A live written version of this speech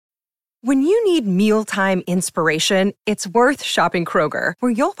When you need mealtime inspiration, it's worth shopping Kroger,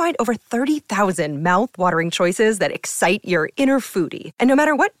 where you'll find over 30,000 mouth-watering choices that excite your inner foodie. And no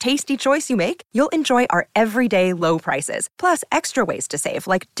matter what tasty choice you make, you'll enjoy our everyday low prices, plus extra ways to save,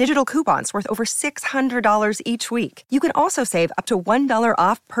 like digital coupons worth over $600 each week. You can also save up to $1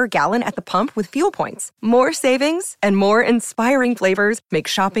 off per gallon at the pump with fuel points. More savings and more inspiring flavors make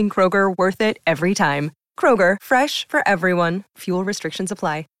shopping Kroger worth it every time. Kroger, fresh for everyone. Fuel restrictions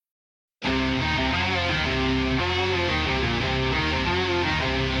apply.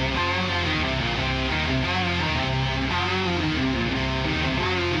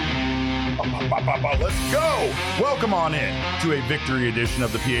 Let's go! Welcome on in to a victory edition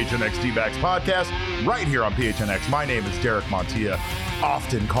of the PHNX D-Backs podcast right here on PHNX. My name is Derek Montilla,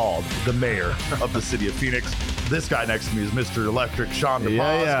 often called the mayor of the city of Phoenix. This guy next to me is Mr. Electric, Sean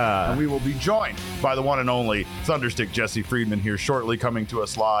DePaz, and we will be joined by the one and only Thunderstick Jesse Friedman here shortly, coming to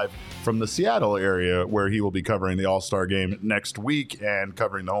us live from the Seattle area, where he will be covering the All-Star game next week and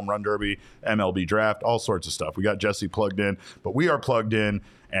covering the Home Run Derby, MLB Draft, all sorts of stuff. We got Jesse plugged in, but we are plugged in,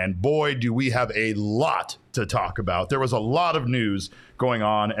 and boy, do we have a lot to talk about. There was a lot of news going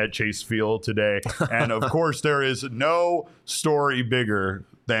on at Chase Field today, and of course, there is no story bigger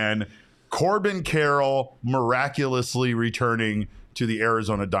than Corbin Carroll miraculously returning to the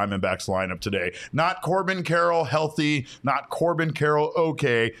Arizona Diamondbacks lineup today. Not Corbin Carroll healthy, not Corbin Carroll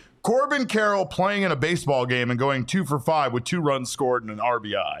okay. Corbin Carroll playing in a baseball game and going 2 for 5 with 2 runs scored and an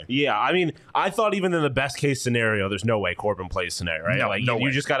RBI. Yeah, I mean, I thought even in the best case scenario, there's no way Corbin plays tonight, right? No, like no you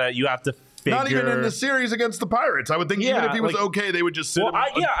way. just gotta, you have to figure. Not even in the series against the Pirates. I would think even if he was okay, they would just sit him.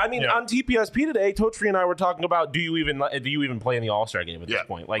 On TPSP today, Totri and I were talking about do you even play in the All-Star game at this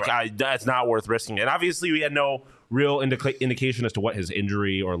point? Like, right. That's not worth risking. And obviously, we had no real indication as to what his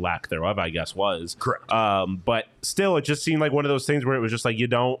injury or lack thereof, I guess, was. Correct. But still, it just seemed like one of those things where it was just like you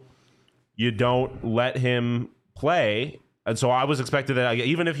don't let him play. And so I was expecting that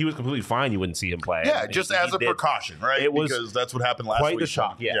even if he was completely fine, you wouldn't see him play. Yeah, just as a precaution, right? It was because that's what happened last week. Quite the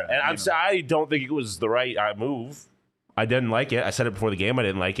shock, yeah. And I don't think it was the right move. I didn't like it. I said it before the game. I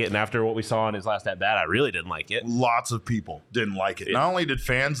didn't like it. And after what we saw in his last at-bat, I really didn't like it. Lots of people didn't like it. Yeah. Not only did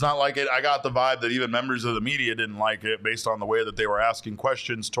fans not like it, I got the vibe that even members of the media didn't like it based on the way that they were asking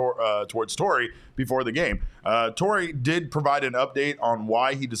questions towards Torrey before the game. Torrey did provide an update on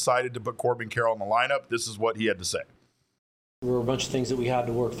why he decided to put Corbin Carroll in the lineup. This is what he had to say. There were a bunch of things that we had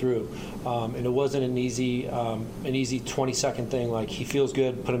to work through, and it wasn't an easy 20-second thing. Like, he feels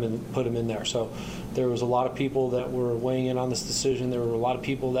good, put him in there. So there was a lot of people that were weighing in on this decision. There were a lot of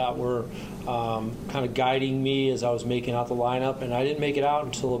people that were kind of guiding me as I was making out the lineup, and I didn't make it out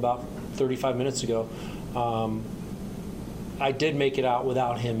until about 35 minutes ago. I did make it out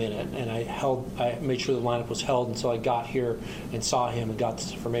without him in it, and I made sure the lineup was held until I got here and saw him and got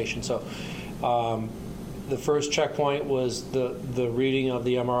this information. So. The first checkpoint was the reading of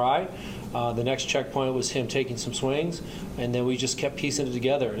the MRI. The next checkpoint was him taking some swings, and then we just kept piecing it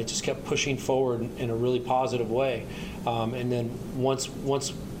together, and it just kept pushing forward in a really positive way. And then once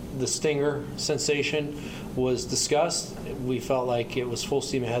the stinger sensation was discussed, we felt like it was full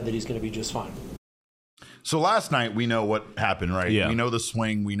steam ahead that he's going to be just fine. So last night, we know what happened, right? Yeah. We know the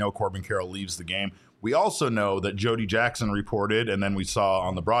swing. We know Corbin Carroll leaves the game. We also know that Jody Jackson reported, and then we saw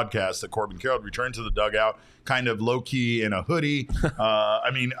on the broadcast that Corbin Carroll returned to the dugout kind of low-key in a hoodie.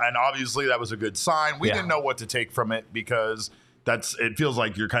 And obviously that was a good sign. We didn't know what to take from it because it feels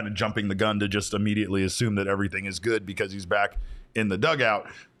like you're kind of jumping the gun to just immediately assume that everything is good because he's back in the dugout.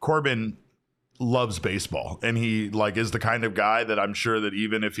 Corbin loves baseball, and he is the kind of guy that I'm sure that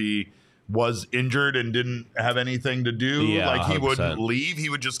even if he was injured and didn't have anything to do, he 100%. wouldn't leave. He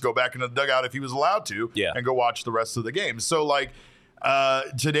would just go back into the dugout if he was allowed to and go watch the rest of the game. So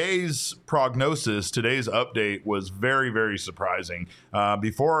today's prognosis, today's update was very, very surprising.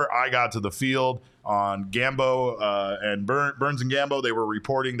 Before I got to the field on Gambo and Burns and Gambo, they were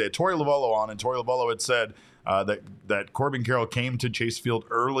reporting that Torey Lovullo on, and Torey Lovullo had said that Corbin Carroll came to Chase Field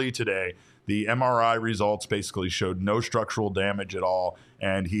early today. The MRI results basically showed no structural damage at all,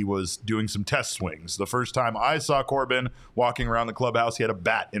 and he was doing some test swings. The first time I saw Corbin walking around the clubhouse, he had a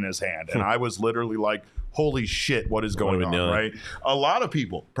bat in his hand, and I was literally like, holy shit, what is going on, right? A lot of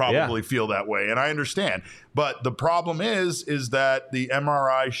people probably feel that way, and I understand. But the problem is that the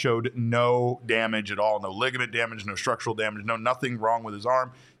MRI showed no damage at all, no ligament damage, no structural damage, nothing wrong with his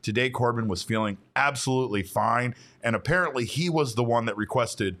arm. Today, Corbin was feeling absolutely fine, and apparently he was the one that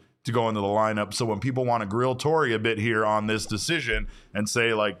requested to go into the lineup. So when people want to grill Torrey a bit here on this decision and say,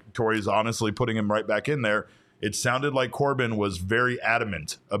 Torrey's honestly putting him right back in there, it sounded like Corbin was very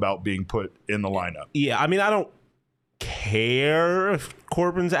adamant about being put in the lineup. Yeah, I mean, I don't care if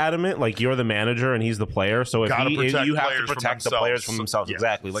Corbin's adamant. Like, you're the manager and he's the player, so you have to protect the players from themselves. Yeah,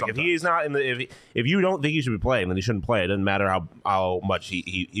 exactly. Like, sometimes. If he's not in the if you don't think he should be playing, then he shouldn't play. It doesn't matter how much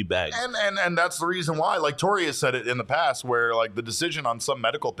he begs. And that's the reason why. Like, Torrey has said it in the past, where like the decision on some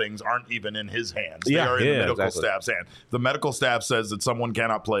medical things aren't even in his hands. They are in the medical staff's hand. The medical staff says that someone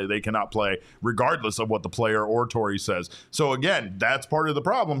cannot play, they cannot play, regardless of what the player or Torrey says. So again, that's part of the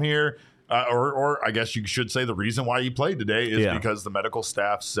problem here. Or I guess you should say the reason why he played today is because the medical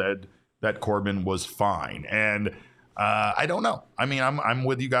staff said that Corbin was fine. And I don't know. I mean, I'm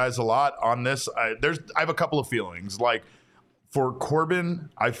with you guys a lot on this. I have a couple of feelings. Like, for Corbin,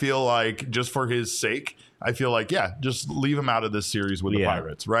 I feel like just for his sake, I feel like, just leave him out of this series with the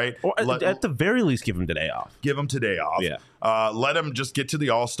Pirates, right? Or at the very least, give him today off. Give him today off. Yeah. Let him just get to the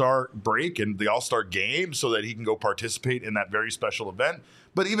All-Star break and the All-Star game so that he can go participate in that very special event.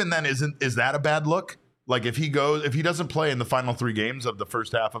 But even then, is that a bad look? Like, if he doesn't play in the final 3 games of the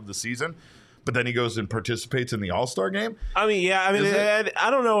first half of the season, but then he goes and participates in the All-Star game? I mean,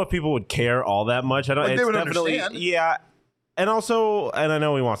 I don't know if people would care all that much. I don't. Like, they would understand. Yeah. And also, and I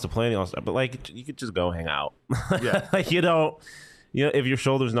know he wants to play in the All-Star, but like, you could just go hang out. Yeah. Like, if your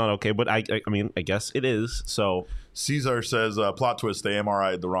shoulder's not okay, but I mean, I guess it is. So Caesar says, plot twist, they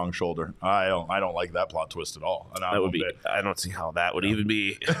MRI'd the wrong shoulder. I don't like that plot twist at all. That would be, I don't see how that would even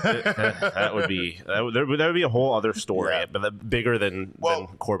be. that would be a whole other story, but bigger than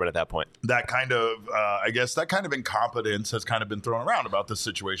Corbin at that point. That kind of, I guess that kind of incompetence has kind of been thrown around about this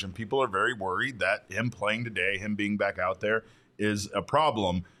situation. People are very worried that him playing today, him being back out there, is a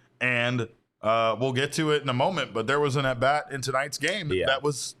problem. And we'll get to it in a moment, but there was an at-bat in tonight's game that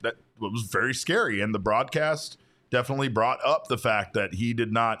was very scary, and the broadcast definitely brought up the fact that he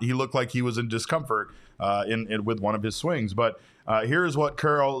looked like he was in discomfort with one of his swings. But here's what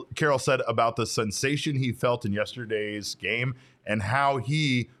Carroll said about the sensation he felt in yesterday's game and how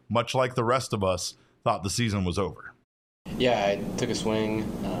he, much like the rest of us, thought the season was over. Yeah, I took a swing.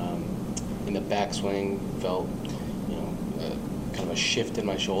 In the backswing, felt kind of a shift in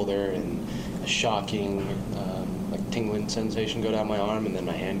my shoulder and a shocking, like tingling sensation go down my arm, and then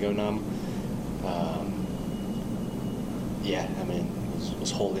my hand go numb. I mean,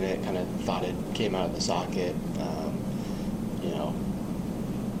 was holding it, kind of thought it came out of the socket.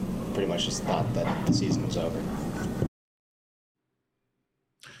 Pretty much just thought that the season was over.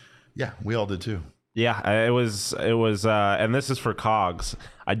 Yeah, we all did too. Yeah, it was, and this is for Cogs.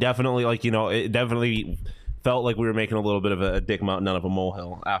 I definitely it definitely felt like we were making a little bit of a dick mountain out of a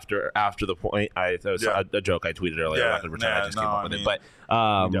molehill after the point. That was a joke I tweeted earlier. I'm not going to pretend I just came up with it, but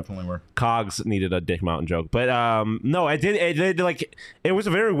we definitely were. Cogs needed a dick mountain joke, but no, I did. It was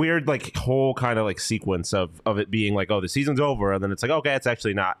a very weird whole kind of sequence of it being like, oh, the season's over, and then it's like, okay, it's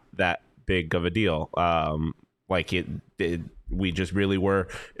actually not that big of a deal. We just really were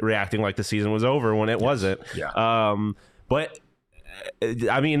reacting like the season was over when it wasn't. Yeah. But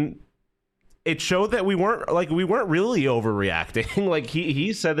I mean, it showed that we weren't really overreacting. Like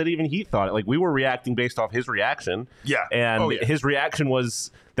he said that even he thought it. Like, we were reacting based off his reaction. Yeah. And his reaction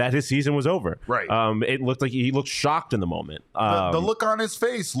was that his season was over. Right. It looked like he looked shocked in the moment. The look on his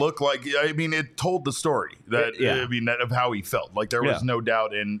face looked like, I mean, it told the story of how he felt. Like, there was no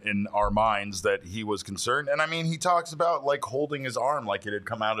doubt in our minds that he was concerned. And I mean, he talks about holding his arm like it had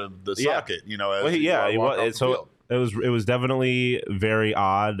come out of the socket, It was definitely very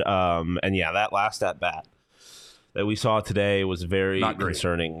odd. And that last at bat that we saw today was very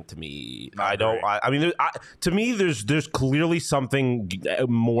concerning to me. To me, there's clearly something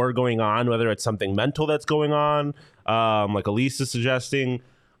more going on, whether it's something mental that's going on, like Elise is suggesting.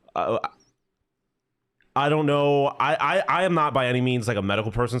 I don't know. I am not by any means a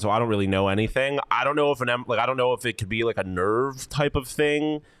medical person, so I don't really know anything. I don't know if I don't know if it could be a nerve type of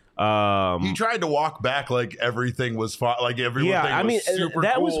thing. He tried to walk back like everyking was fine, like everything was super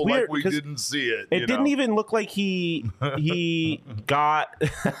that cool, was weird, like we didn't see it. It didn't even look like he got.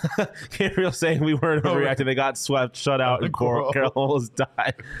 Gabriel saying we weren't overreacting. They got shut out, and Carroll almost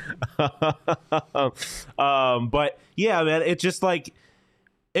died. But yeah, man, it just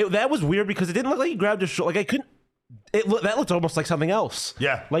that was weird because it didn't look like he grabbed his shoulder. Like, I couldn't. That looked almost like something else.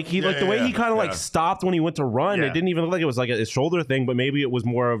 Yeah. The way he kind of stopped when he went to run. Yeah. It didn't even look like it was his shoulder thing, but maybe it was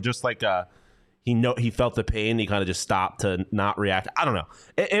more of just he felt the pain. He kind of just stopped to not react. I don't know.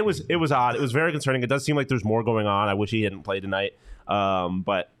 It was odd. It was very concerning. It does seem like there's more going on. I wish he hadn't played tonight.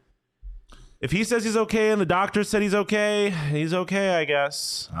 But if he says he's okay and the doctor said he's okay, I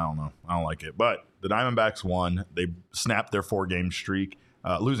guess. I don't know. I don't like it. But the Diamondbacks won. They snapped their 4-game streak.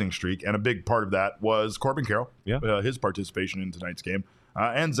 Losing streak, and a big part of that was Corbin Carroll, his participation in tonight's game,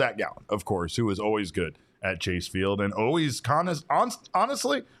 and Zach Gallen, of course, who is always good at Chase Field, and always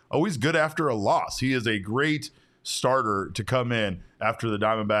honestly always good after a loss. He is a great starter to come in after the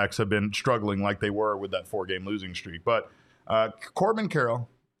Diamondbacks have been struggling like they were with that 4-game losing streak. But Corbin Carroll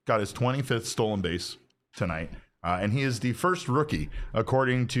got his 25th stolen base tonight, and he is the first rookie,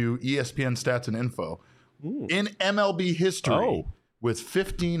 according to ESPN Stats and Info, in MLB history with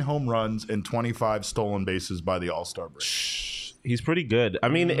 15 home runs and 25 stolen bases by the All-Star break. He's pretty good. I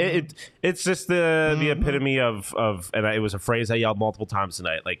mean, it's just the epitome of, and it was a phrase I yelled multiple times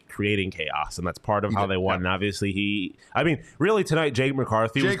tonight, like creating chaos, and that's part of how they won. And obviously, really tonight, Jake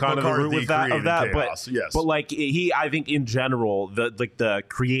McCarthy was kind of the root of that. Chaos, but like I think in general, the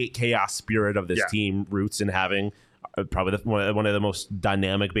create chaos spirit of this team roots in having probably one of the most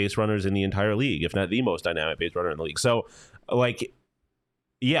dynamic base runners in the entire league, if not the most dynamic base runner in the league. So, like.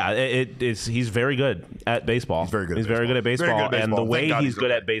 Yeah, he's very good at baseball. He's very good. He's very good at baseball, and the way he's good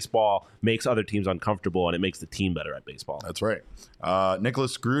at baseball makes other teams uncomfortable, and it makes the team better at baseball. That's right.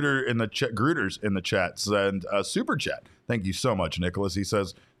 Nicholas Gruder in the Gruder's in the chat send a super chat. Thank you so much, Nicholas. He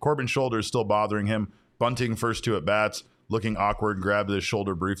says Corbin's shoulder is still bothering him. Bunting first 2 at bats, looking awkward. Grabbed his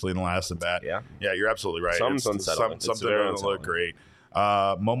shoulder briefly in the last at bat. Yeah, you're absolutely right. Something's unsettling. Something doesn't look great.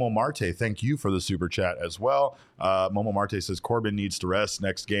 Momo Marte, thank you for the super chat as well. Momo Marte says Corbin needs to rest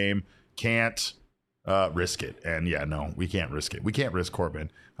next game. Can't risk it. And no, we can't risk it. We can't risk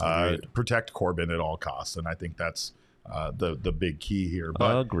Corbin. Protect Corbin at all costs. And I think that's the big key here.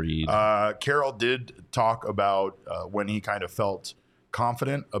 But agreed. Carroll did talk about when he kind of felt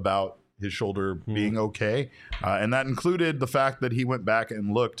confident about his shoulder being okay. And that included the fact that he went back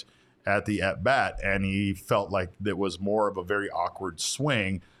and looked at the at-bat, and he felt like it was more of a very awkward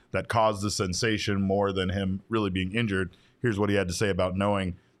swing that caused the sensation more than him really being injured. Here's what he had to say about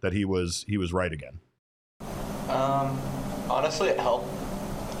knowing that he was right again. Honestly, it helped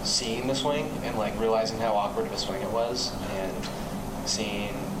seeing the swing and like realizing how awkward of a swing it was, and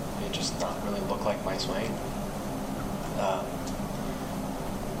seeing it just not really look like my swing.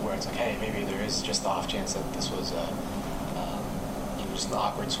 Where it's like, hey, maybe there is just the off chance that this was just an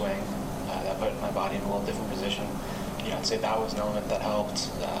awkward swing that put my body in a little different position. I'd say that was an element that helped.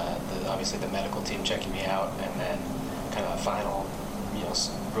 Obviously, the medical team checking me out, and then kind of a final,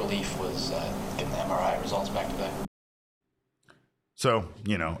 relief was getting the MRI results back today. So,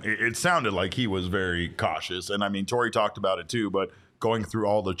 it sounded like he was very cautious, and I mean, Torrey talked about it too. But going through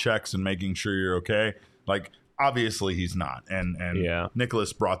all the checks and making sure you're okay, like obviously he's not. And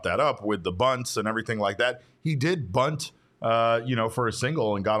Nicholas brought that up with the bunts and everything like that. He did bunt. For a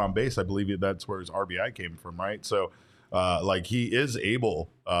single and got on base. I believe that's where his RBI came from, right? So, he is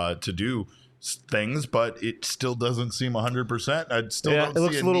able to do things, but it still doesn't seem 100%. I still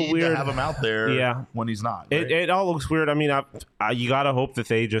don't see a need to have him out there when he's not. Right? It all looks weird. I mean, you got to hope that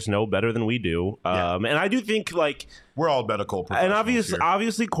they just know better than we do. And I do think, we're all medical professionals. And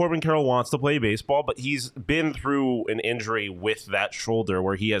obviously, Corbin Carroll wants to play baseball, but he's been through an injury with that shoulder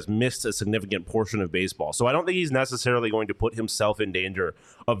where he has missed a significant portion of baseball. So I don't think he's necessarily going to put himself in danger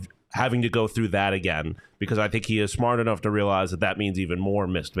of having to go through that again, because I think he is smart enough to realize that means even more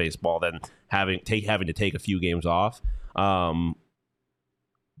missed baseball than having to take a few games off. Then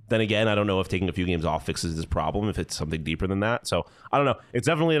again, I don't know if taking a few games off fixes this problem, if it's something deeper than that. So I don't know. It's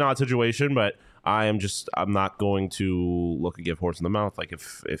definitely an odd situation, but I'm not going to look a gift horse in the mouth. Like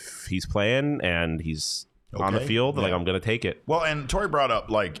if he's playing and he's on the field, I'm going to take it. Well, and Torrey brought up,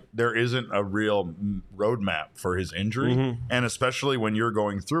 there isn't a real roadmap for his injury. And especially when you're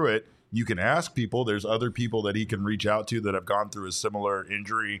going through it, you can ask people. There's other people that he can reach out to that have gone through a similar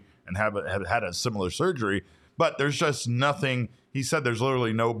injury and have had a similar surgery. But there's just nothing. He said there's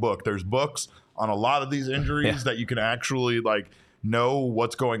literally no book. There's books on a lot of these injuries that you can actually know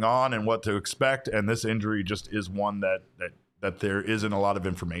what's going on and what to expect. And this injury just is one that there isn't a lot of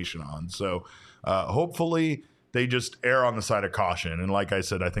information on. So hopefully they just err on the side of caution. And like I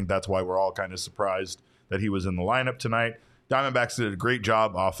said, I think that's why we're all kind of surprised that he was in the lineup tonight. Diamondbacks did a great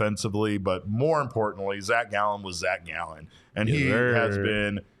job offensively, but more importantly, Zach Gallen was Zach Gallen. And he has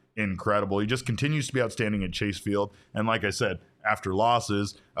been incredible. He just continues to be outstanding at Chase Field. And like I said, after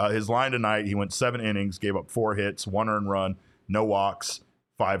losses, his line tonight, he went 7 innings, gave up 4 hits, 1 earned run, no walks,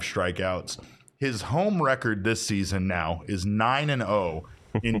 5 strikeouts. His home record this season now is 9-0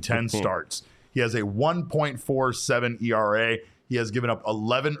 in 10 starts. He has a 1.47 ERA. He has given up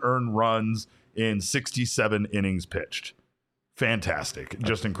 11 earned runs in 67 innings pitched. Fantastic.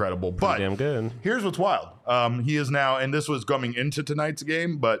 Just incredible. But damn good. Here's what's wild. He is now, and this was coming into tonight's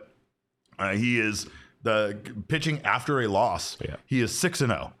game, but he is the pitching after a loss. Yeah. He is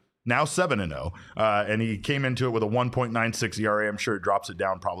 6-0. now 7-0. And he came into it with a 1.96 ERA. I'm sure it drops it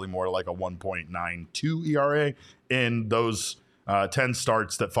down probably more like a 1.92 ERA in those 10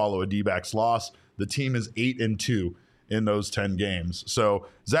 starts that follow a D-backs loss. The team is 8-2 in those 10 games. So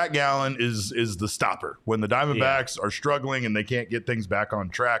Zach Gallen is the stopper. When the Diamondbacks are struggling and they can't get things back on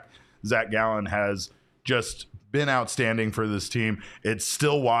track, Zach Gallen has just been outstanding for this team. It's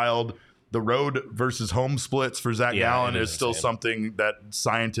still wild. The road versus home splits for Zach Gallen is still something that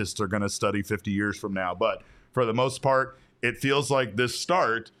scientists are going to study 50 years from now. But for the most part, it feels like this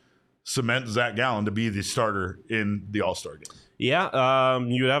start cements Zach Gallen to be the starter in the All-Star game. Yeah,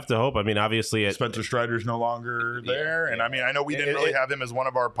 you would have to hope. I mean, obviously, Spencer Strider's no longer there, and I mean, I know we didn't really have him as one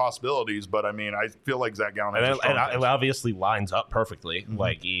of our possibilities, but I mean, I feel like Zach Gallen has it obviously lines up perfectly. Mm-hmm.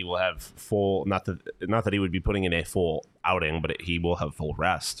 Like he will have full, not that he would be putting in a full outing, but he will have full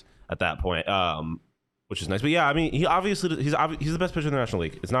rest at that point, which is nice. But yeah, I mean, he's the best pitcher in the National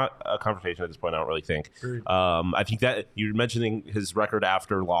League. It's not a conversation at this point. I don't really think. I think that you're mentioning his record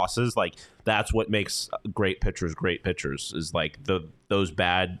after losses, like that's what makes great pitchers great pitchers. Is like those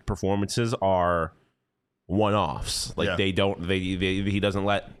bad performances are one-offs. Like he doesn't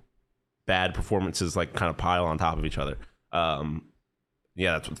let bad performances like kind of pile on top of each other.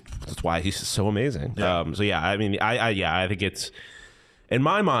 That's why he's so amazing. Yeah. So yeah, I mean, I think it's in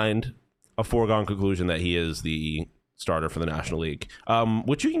my mind a foregone conclusion that he is the starter for the National League,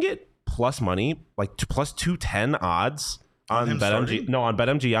 which you can get plus money, like plus 210 odds on BetMGM. No, on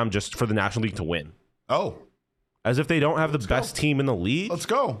BetMGM just for the National League to win. Oh, as if they don't have the best team in the league. Let's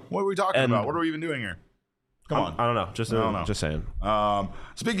go. What are we talking about? What are we even doing here? Come on. I don't know. Just saying.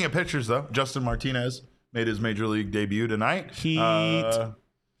 Speaking of pitchers, though, Justin Martinez made his major league debut tonight. He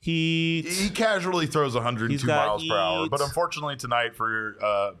casually throws 102 miles per hour, but unfortunately tonight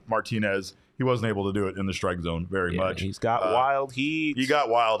for Martinez, he wasn't able to do it in the strike zone very much. He's got wild heat. He got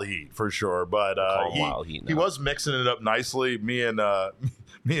wild heat for sure, but he was mixing it up nicely. Me and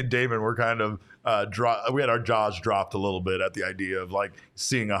Damon were kind of we had our jaws dropped a little bit at the idea of like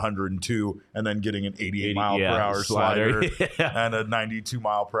seeing 102 and then getting an 88 mile per hour slider and a 92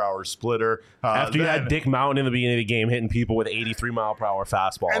 mile per hour splitter. After you had Dick Mountain in the beginning of the game hitting people with 83 mile per hour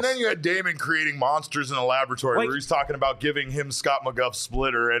fastballs. And then you had Damon creating monsters in a laboratory where he's talking about giving him Scott McGuff's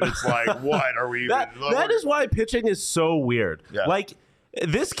splitter, and it's like, what are we that is why pitching is so weird. Yeah. Like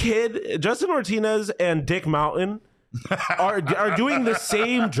this kid, Justin Martinez and Dick Mountain are doing the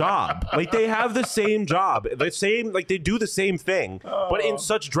same job. Like they have the same job, the same, like they do the same thing, but in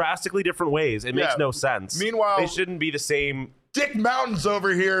such drastically different ways. It makes no sense. Meanwhile, they shouldn't be the same. Dick Mountain's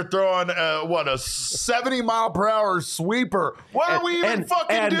over here throwing a 70 mile per hour sweeper. What are we even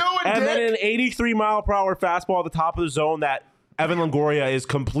fucking doing, and Dick? Then an 83 mile per hour fastball at the top of the zone that Evan Longoria is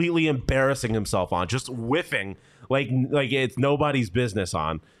completely embarrassing himself on, just whiffing like it's nobody's business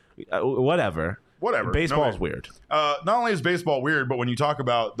on. Whatever. Baseball's weird. Not only is baseball weird, but when you talk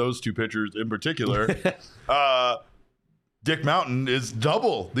about those two pitchers in particular, Dick Mountain is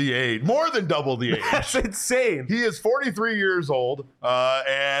double the age, more than double the age. That's insane. He is 43 years old,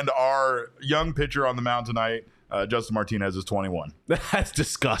 and our young pitcher on the mound tonight, Justin Martinez, is 21. That's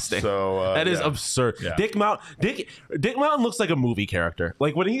disgusting. So that is absurd. Yeah. Dick Mountain looks like a movie character.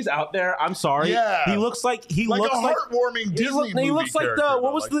 Like when he's out there, I'm sorry, he looks like a heartwarming Disney movie. He looks like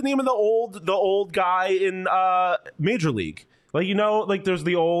what was the name of the old guy in Major League? Like like there's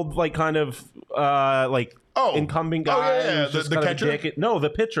the old like kind of incumbent guy. The catcher. The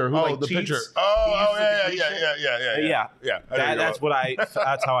pitcher who the cheats. pitcher. Yeah.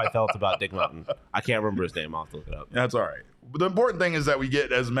 That's how I felt about Dick Mountain. I can't remember his name. I'll have to look it up. That's all right. But the important thing is that we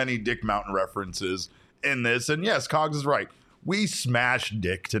get as many Dick Mountain references in this. And yes, Cogs is right. We smashed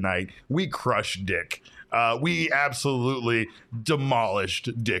Dick tonight. We crushed Dick. We absolutely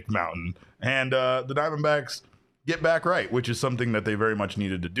demolished Dick Mountain. And the Diamondbacks get back right, which is something that they very much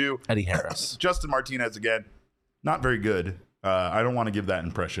needed to do. Eddie Harris. Justin Martinez, again, not very good. I don't want to give that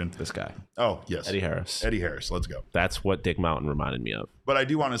impression. This guy. Oh, yes. Eddie Harris. Let's go. That's what Dick Mountain reminded me of. But I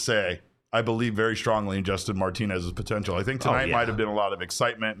do want to say, I believe very strongly in Justin Martinez's potential. I think tonight might have been a lot of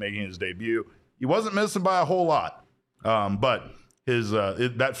excitement making his debut. He wasn't missing by a whole lot. But his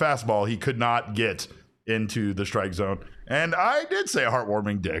that fastball, he could not get into the strike zone. And I did say a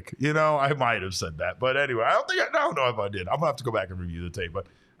heartwarming Dick. I might have said that. But anyway, I don't know if I did. I'm going to have to go back and review the tape. But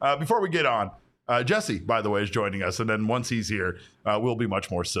before we get on, Jesse, by the way, is joining us. And then once he's here, we'll be much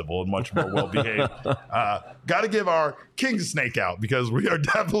more civil and much more well-behaved. Got to give our King Snake out because we are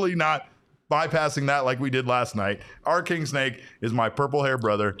definitely not bypassing that like we did last night. Our King Snake is my purple hair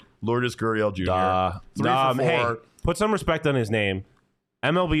brother, Lourdes Gurriel Jr. 3 for 4. Hey, put some respect on his name.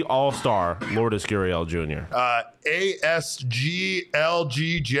 MLB All-Star Lourdes Gurriel Jr.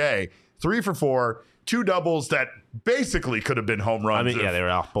 ASGLGJ, 3 for 4, 2 doubles that basically could have been home runs. I mean, yeah, they were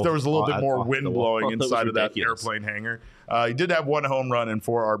off. There was a little bit more wind blowing That was inside of that ridiculous. airplane hangar. He did have 1 home run and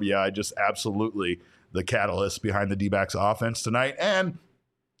 4 RBI, just absolutely the catalyst behind the D-backs offense tonight. And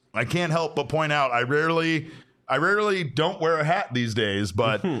I can't help but point out, I rarely don't wear a hat these days,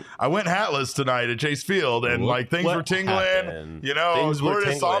 but I went hatless tonight at Chase Field, and things were tingling. Happened? You know, Things were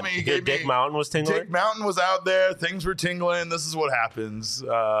Lourdes saw tingling. me. Gave Dick me Mountain was tingling. Dick Mountain was out there. Things were tingling. This is what happens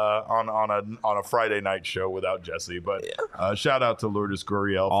on a Friday night show without Jesse. But shout out to Lourdes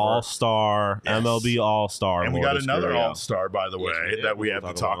Gurriel, All-Star, Yes. MLB All-Star. and we got Lourdes another Gurriel. All-Star, by the way, we did. that we We'll have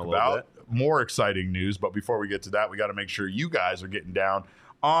to talk talk about in a little about. More exciting news, but before we get to that, we got to make sure you guys are getting down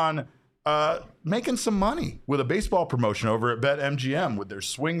on making some money with a baseball promotion over at BetMGM with their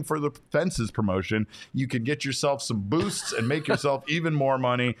Swing for the Fences promotion. You can get yourself some boosts and make yourself even more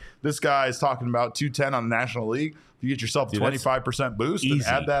money. This guy is talking about 210 on the National League. If you get yourself a 25% boost and easy.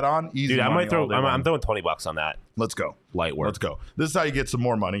 add that on, easy Dude, I money might throw. all day I'm long. throwing $20 on that. Let's go. Light work. Let's go. This is how you get some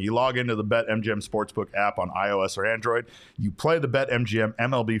more money. You log into the BetMGM Sportsbook app on iOS or Android. You play the BetMGM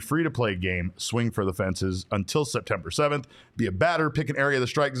MLB free-to-play game, Swing for the Fences, until September 7th. Be a batter, pick an area of the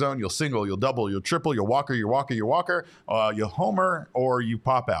strike zone. You'll single, you'll double, you'll triple, you'll walker, you'll homer, or you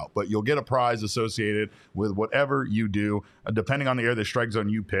pop out. But you'll get a prize associated with whatever you do, depending on the area of the strike zone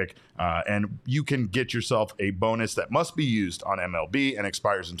you pick. And you can get yourself a bonus that must be used on MLB and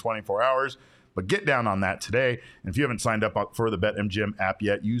expires in 24 hours. But get down on that today. And if you haven't signed up for the BetMGM app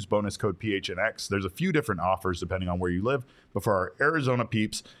yet, use bonus code PHNX. There's a few different offers depending on where you live. But for our Arizona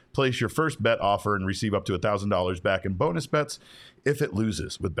peeps, place your first bet offer and receive up to $1,000 back in bonus bets if it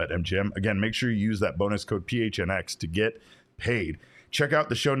loses with BetMGM. Again, make sure you use that bonus code PHNX to get paid. Check out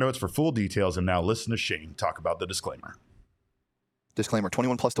the show notes for full details. And now listen to Shane talk about the disclaimer. Disclaimer,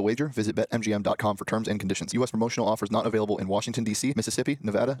 21 plus to wager. Visit BetMGM.com for terms and conditions. U.S. promotional offers not available in Washington, D.C., Mississippi,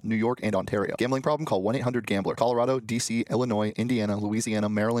 Nevada, New York, and Ontario. Gambling problem? Call 1-800-GAMBLER. Colorado, D.C., Illinois, Indiana, Louisiana,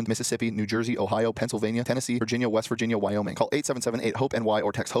 Maryland, Mississippi, New Jersey, Ohio, Pennsylvania, Tennessee, Virginia, West Virginia, Wyoming. Call 877-8-HOPE-NY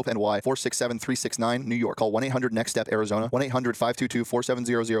or text HOPE-NY 467-369, New York. Call 1-800-NEXT-STEP, Arizona.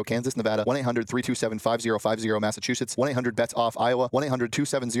 1-800-522-4700, Kansas, Nevada. 1-800-327-5050, Massachusetts. 1-800-BETS-OFF, Iowa.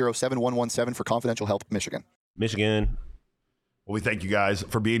 1-800-270-7117 for confidential help, Michigan. Well, we thank you guys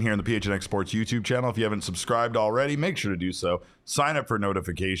for being here on the PHNX Sports YouTube channel. If you haven't subscribed already, make sure to do so. Sign up for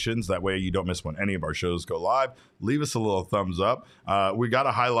notifications. That way you don't miss when any of our shows go live. Leave us a little thumbs up. We got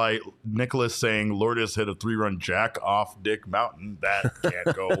to highlight Nicholas saying Lourdes hit a 3-run jack off Dick Mountain. That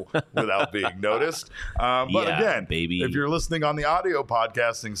can't go without being noticed. But again, baby. if you're listening on the audio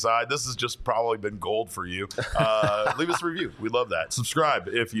podcasting side, this has just probably been gold for you. Leave us a review. We love that. Subscribe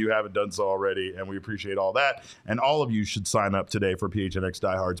if you haven't done so already, and we appreciate all that. And all of you should sign up today for PHNX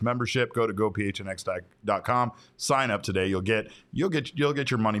Diehards membership. Go to gophnx.com. Sign up today. You'll get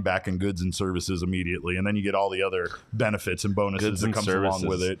your money back in goods and services immediately, and then you get all the other benefits and bonuses Goods that and comes services. along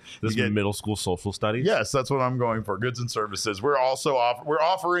with it. This You get- middle school social studies. Yes, that's what I'm going for. Goods and services. We're also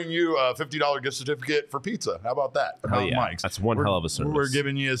offering you a $50 gift certificate for pizza. How about that? Hell yeah. Mike's. That's one hell of a service. We're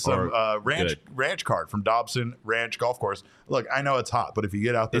giving you some Good. ranch card from Dobson Ranch Golf Course. Look, I know it's hot, but if you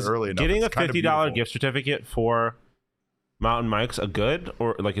get out there Is early enough, getting a it's kind of $50 beautiful. gift certificate for Mountain Mike's a good,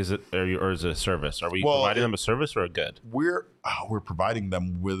 or like is it or is it a service? Are we providing them a service or a good? We're providing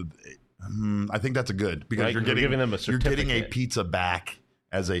them with. I think that's a good because Right, you're you're giving them a you're getting a certificate. pizza back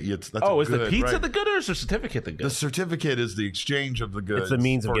as a. That's Oh, a is the good, pizza right? the good or is the certificate the good? The certificate is the exchange of the goods. It's the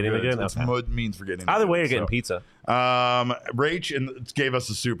means of for getting the goods. good? It's Okay. means for getting the Either way, you're goods. getting So, pizza. Rach gave us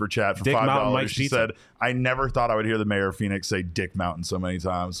a super chat for Dick Mountain $5. Mike's She Pizza. said, "I never thought I would hear the mayor of Phoenix say Dick Mountain so many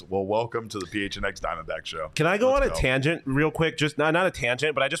times." Well, welcome to the PHNX Diamondback Show. Can I go Let's on a tangent real quick? Just not a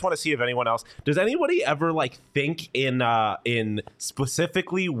tangent, but I just want to see if anyone else does. Anybody ever like think in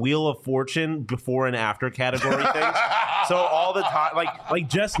specifically Wheel of Fortune before and after category things? So all the time, like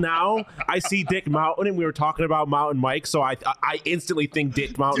just now, I see Dick Mountain, and we were talking about Mountain Mike, so I instantly think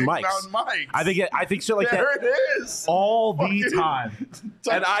Dick Mountain Dick Mike's. Mountain Mike's. I think shit like There that it is. all the Fucking time,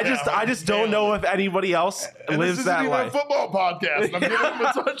 and I touchdown. just don't know if anybody else And lives this that isn't even life. a football podcast. I'm giving him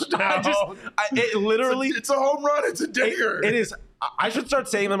a touchdown. It literally. It's a home run. It's a dinger. It is. I should start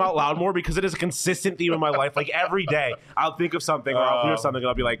saying them out loud more because it is a consistent theme in my life. Like every day, I'll think of something or I'll hear something and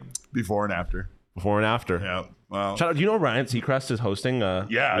I'll be like, Before and after. before and after. Yeah. Well, Shout out, do you know Ryan Seacrest is hosting?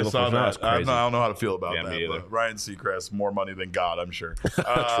 Yeah, I saw that. I don't know how to feel about Yeah, me that. either. But Ryan Seacrest, more money than God, I'm sure.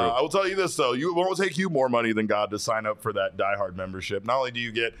 I will tell you this, though. It won't take you more money than God to sign up for that Die Hard membership. Not only do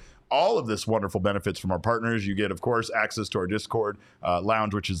you get all of this wonderful benefits from our partners, you get, of course, access to our Discord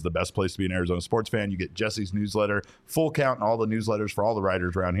lounge, which is the best place to be an Arizona sports fan. You get Jesse's newsletter, full count, and all the newsletters for all the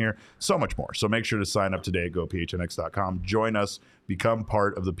writers around here. So much more. So make sure to sign up today at gophnx.com. Join us. Become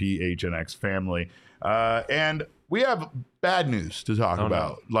part of the PHNX family. And we have bad news to talk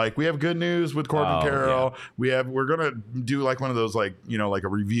about. No. Like, we have good news with Corbin Carroll. Yeah. We're gonna do like one of those, like, you know, like a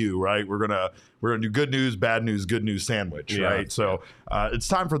review, right? We're gonna do good news, good news sandwich, right? So it's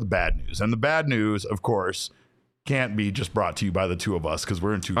time for the bad news, and the bad news, of course, can't be just brought to you by the two of us because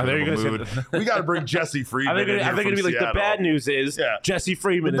we're in too good of a mood. We got to bring Jesse Freeman. I think it'd be like the bad news is Jesse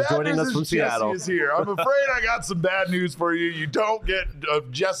Freeman is joining us from Seattle. Jesse is here. I'm afraid I got some bad news for you. You don't get a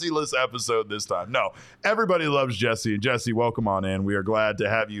Jesse-less episode this time. No, everybody loves Jesse. And Jesse, welcome on in. We are glad to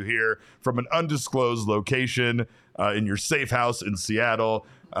have you here from an undisclosed location in your safe house in Seattle.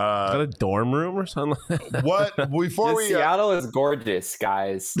 Is that a dorm room or something? Seattle is gorgeous,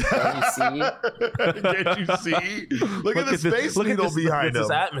 guys. Can you see? Can't you see? Look at the Space Needle behind him. This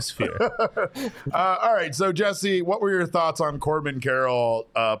atmosphere. All right, so Jesse, what were your thoughts on Corbin Carroll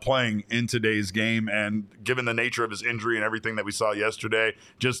playing in today's game, and given the nature of his injury and everything that we saw yesterday,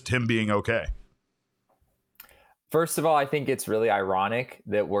 just him being okay? First of all, I think it's really ironic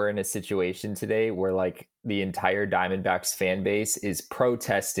that we're in a situation today where, like, the entire Diamondbacks fan base is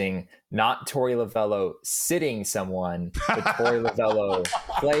protesting not Torey Lovullo sitting someone, but Torey Lovullo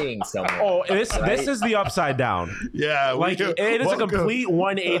playing someone. Oh, this is the upside down. Yeah, like it is a complete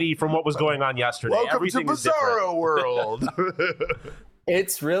 180 from what was going on yesterday. Welcome Everything to Bizarro World.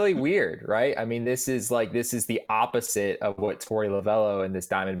 It's really weird, right? I mean, this is the opposite of what Torey Lovullo and this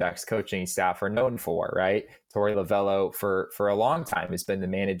Diamondbacks coaching staff are known for, right? Torey Lovullo for a long time has been the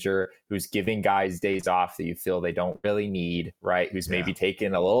manager who's giving guys days off that you feel they don't really need, right? Who's maybe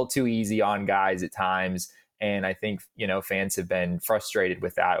taking a little too easy on guys at times. And I think, you know, fans have been frustrated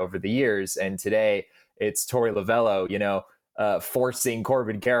with that over the years. And today it's Torey Lovullo, forcing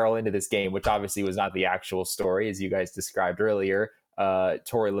Corbin Carroll into this game, which obviously was not the actual story, as you guys described earlier.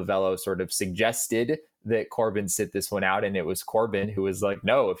 Torey Lovullo sort of suggested that Corbin sit this one out, and it was Corbin who was like,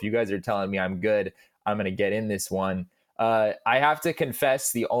 no, if you guys are telling me I'm good, I'm going to get in this one. I have to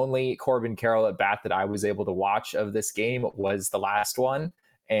confess, the only Corbin Carroll at bat that I was able to watch of this game was the last one.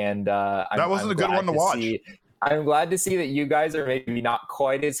 And that wasn't a good one to watch. I'm glad to see that you guys are maybe not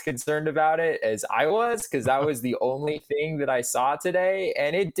quite as concerned about it as I was, because that was the only thing that I saw today,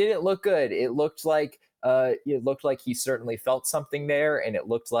 and it didn't look good. It looked like he certainly felt something there, and it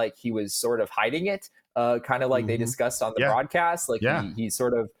looked like he was sort of hiding it, kind of like they discussed on the broadcast. Like he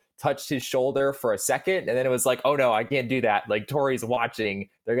sort of touched his shoulder for a second, and then it was like, oh no, I can't do that. Like, Torey's watching.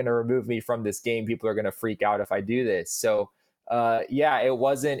 They're going to remove me from this game. People are going to freak out if I do this. So it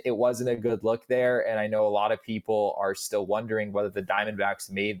wasn't a good look there. And I know a lot of people are still wondering whether the Diamondbacks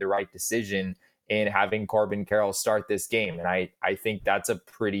made the right decision in having Corbin Carroll start this game. And I think that's a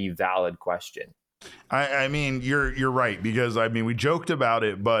pretty valid question. I mean, you're right, because I mean, we joked about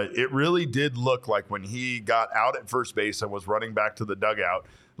it, but it really did look like when he got out at first base and was running back to the dugout,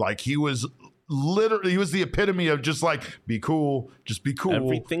 like he was the epitome of just like, be cool, just be cool.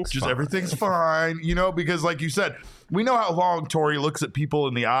 Everything's fine, because like you said, we know how long Torey looks at people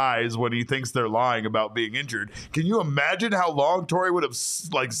in the eyes when he thinks they're lying about being injured. Can you imagine how long Torey would have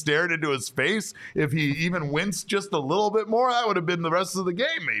like stared into his face if he even winced just a little bit more? That would have been the rest of the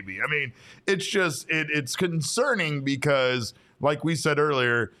game, maybe. I mean, it's just, it's concerning because, like we said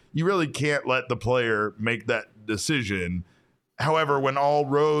earlier, you really can't let the player make that decision. However, when all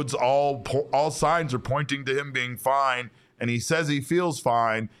roads, all signs are pointing to him being fine, and he says he feels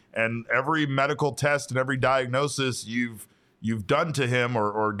fine, and every medical test and every diagnosis you've done to him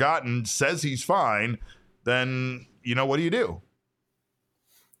or gotten says he's fine, then, what do you do?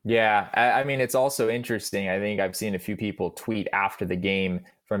 Yeah, I mean, it's also interesting. I think I've seen a few people tweet after the game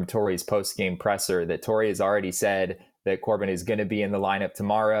from Torey's post-game presser that Torey has already said that Corbin is going to be in the lineup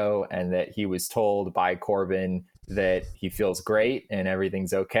tomorrow, and that he was told by Corbin that he feels great and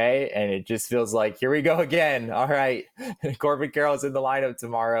everything's okay. And it just feels like, here we go again. All right, Corbin Carroll's in the lineup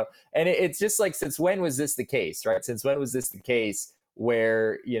tomorrow. And it's just like, since when was this the case, right? Since when was this the case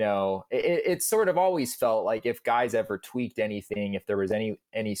where, it sort of always felt like if guys ever tweaked anything, if there was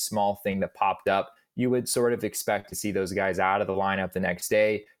any small thing that popped up, you would sort of expect to see those guys out of the lineup the next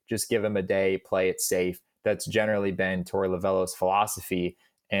day. Just give them a day, play it safe. That's generally been Torey Lovullo's philosophy.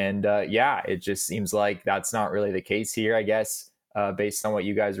 And it just seems like that's not really the case here, I guess, based on what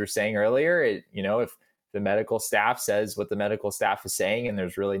you guys were saying earlier. If the medical staff says what the medical staff is saying, and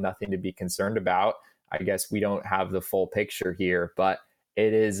there's really nothing to be concerned about. I guess we don't have the full picture here, but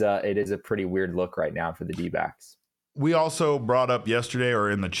it is a pretty weird look right now for the D-backs. We also brought up yesterday, or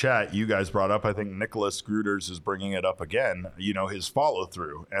in the chat, you guys brought up, I think Nicholas Gruders is bringing it up again, his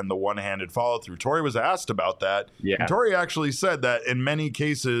follow-through and the one-handed follow-through. Torrey was asked about that. Yeah. And Torrey actually said that in many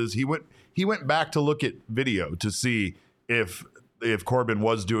cases, he went back to look at video to see if Corbin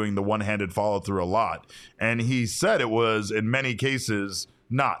was doing the one-handed follow-through a lot. And he said it was, in many cases,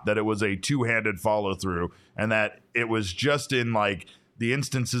 not, that it was a two-handed follow-through, and that it was just in the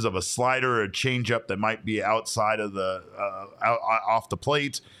instances of a slider or a changeup that might be outside of the off the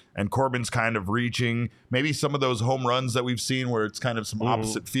plate, and Corbin's kind of reaching. Maybe some of those home runs that we've seen where it's kind of some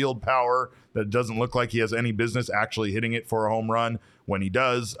opposite field power that doesn't look like he has any business actually hitting it for a home run when he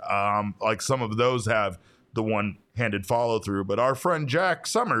does. Some of those have the one-handed follow-through. But our friend Jack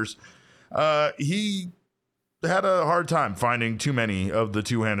Summers, he had a hard time finding too many of the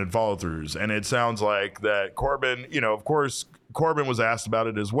two-handed follow-throughs. And it sounds like that Corbin, of course, Corbin was asked about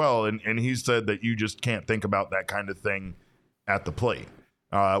it as well, and he said that you just can't think about that kind of thing at the plate.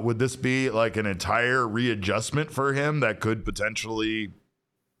 Would this be like an entire readjustment for him that could potentially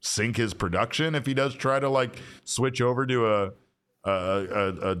sink his production if he does try to switch over to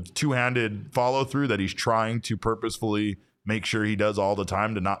a two-handed follow-through that he's trying to purposefully make sure he does all the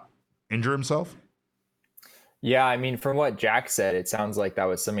time to not injure himself? Yeah, I mean, from what Jack said, it sounds like that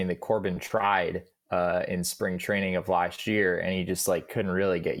was something that Corbin tried in spring training of last year, and he just couldn't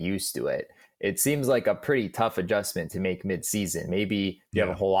really get used to it. It seems like a pretty tough adjustment to make mid-season. Maybe you have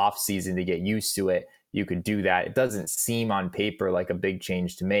a whole off season to get used to it. You could do that. It doesn't seem on paper like a big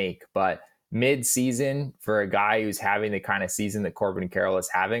change to make, but mid-season for a guy who's having the kind of season that Corbin Carroll is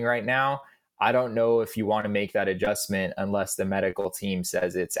having right now, I don't know if you want to make that adjustment unless the medical team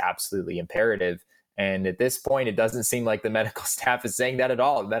says it's absolutely imperative. And at this point, it doesn't seem like the medical staff is saying that at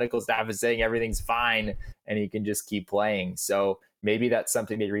all. The medical staff is saying everything's fine and he can just keep playing. So maybe that's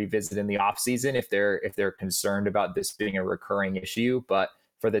something to revisit in the offseason if they're concerned about this being a recurring issue. But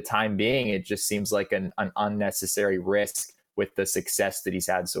for the time being, it just seems like an unnecessary risk with the success that he's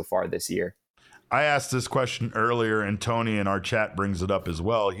had so far this year. I asked this question earlier, and Tony in our chat brings it up as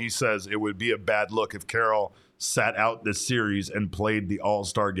well. He says it would be a bad look if Carroll sat out this series and played the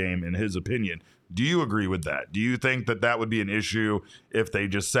All-Star game, in his opinion. Do you agree with that? Do you think that would be an issue if they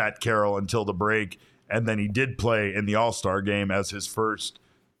just sat Carroll until the break and then he did play in the All-Star game as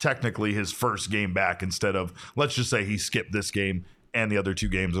technically his first game back, instead of, let's just say he skipped this game and the other two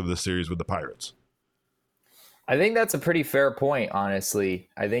games of the series with the Pirates? I think that's a pretty fair point, honestly.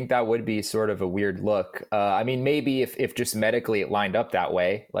 I think that would be sort of a weird look. I mean, maybe if just medically it lined up that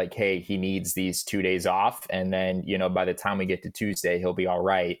way, like, hey, he needs these 2 days off, and then, by the time we get to Tuesday, he'll be all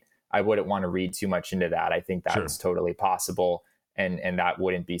right. I wouldn't want to read too much into that. I think that's totally possible, and that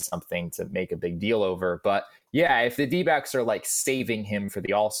wouldn't be something to make a big deal over. But yeah, if the D-backs are saving him for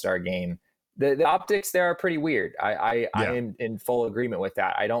the All-Star game, the optics there are pretty weird. I am in full agreement with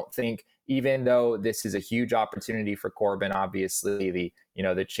that. I don't think, even though this is a huge opportunity for Corbin, obviously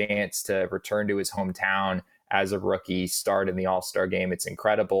the chance to return to his hometown as a rookie, start in the All-Star game, it's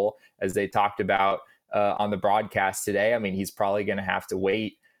incredible. As they talked about on the broadcast today, I mean, he's probably going to have to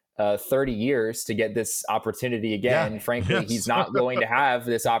wait 30 years to get this opportunity again. Frankly, he's not going to have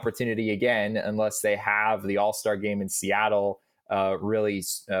this opportunity again unless they have the All-Star game in Seattle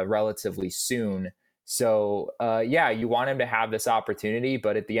relatively soon. So, you want him to have this opportunity,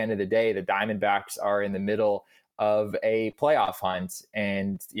 but at the end of the day, the Diamondbacks are in the middle of a playoff hunt,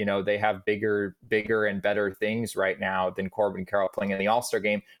 and they have bigger and better things right now than Corbin Carroll playing in the All-Star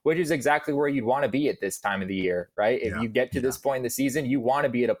game, which is exactly where you'd want to be at this time of the year, right? If you get to this point in the season, you want to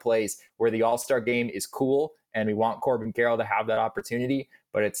be at a place where the All-Star game is cool, and we want Corbin Carroll to have that opportunity,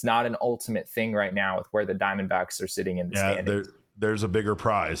 but it's not an ultimate thing right now with where the Diamondbacks are sitting in the standings. There's a bigger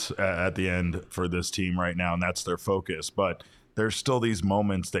prize at the end for this team right now, and that's their focus. But there's still these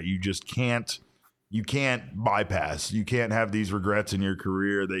moments that you just can't bypass. You can't have these regrets in your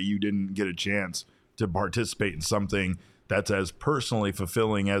career that you didn't get a chance to participate in something that's as personally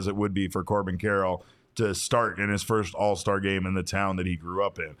fulfilling as it would be for Corbin Carroll to start in his first All-Star game in the town that he grew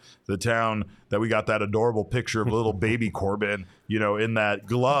up in, the town that we got that adorable picture of little baby Corbin, in that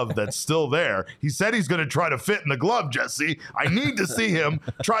glove that's still there. He said he's going to try to fit in the glove, Jesse. I need to see him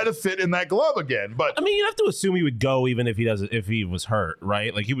try to fit in that glove again. But I mean, you have to assume he would go even if he was hurt,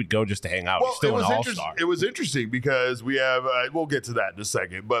 right? Like, he would go just to hang out. Well, he's still an All-Star. It was interesting because we have, we'll get to that in a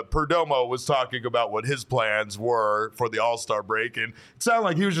second, but Perdomo was talking about what his plans were for the All-Star break, and it sounded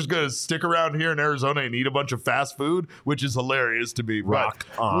like he was just going to stick around here in Arizona vomit and eat a bunch of fast food, which is hilarious to me. Rock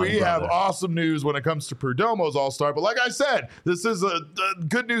but on, we have brother. awesome news when it comes to Perdomo's All-Star. But like I said, this is a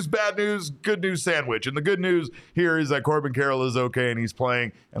good news, bad news, good news sandwich. And the good news here is that Corbin Carroll is okay and he's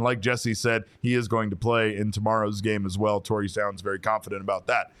playing. And like Jesse said, he is going to play in tomorrow's game as well. Tori sounds very confident about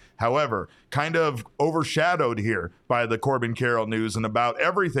that. However, kind of overshadowed here by the Corbin Carroll news and about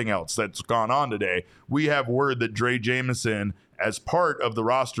everything else that's gone on today, we have word that Dre Jameson, as part of the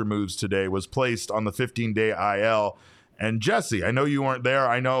roster moves today, was placed on the 15-day IL. And Jesse, I know you weren't there.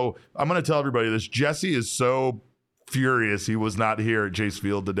 I'm going to tell everybody this. Jesse is so furious he was not here at Chase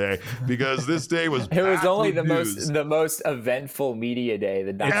Field today because this day was it was only the news. most eventful media day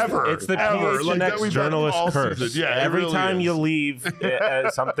ever. It's the Ever. Like that PHNX we've done all journalist curse. season. Yeah, every really time is. you leave,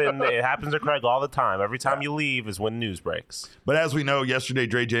 something it happens to Craig all the time. Every time you leave is when news breaks. But as we know, yesterday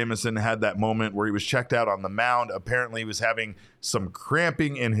Dre Jameson had that moment where he was checked out on the mound. Apparently, he was having some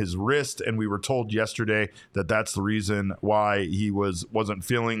cramping in his wrist, and we were told yesterday that that's the reason why he wasn't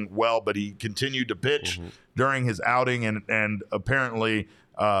feeling well. But he continued to pitch during his outing, and apparently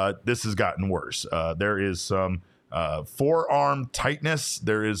this has gotten worse. There is some forearm tightness.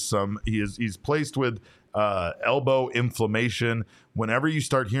 There is some. He's placed with elbow inflammation. Whenever you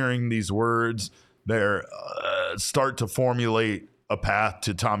start hearing these words, they start to formulate a path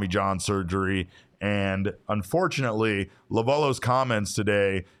to Tommy John surgery. And unfortunately, Lovullo's comments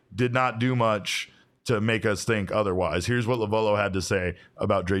today did not do much to make us think otherwise. Here's what Lovullo had to say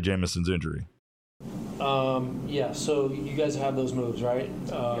about Dre Jameson's injury. Yeah, so you guys have those moves, right?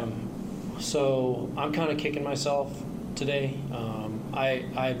 So I'm kind of kicking myself today.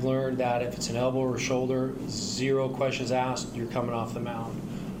 I've learned that if it's an elbow or shoulder, 0 questions asked, you're coming off the mound.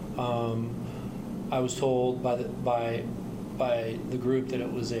 I was told by the group that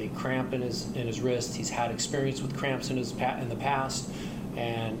it was a cramp in his wrist. He's had experience with cramps in the past,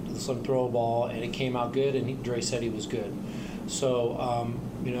 and some throw a ball, and it came out good, and Dre said he was good. So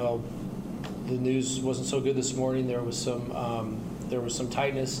the news wasn't so good this morning. There was some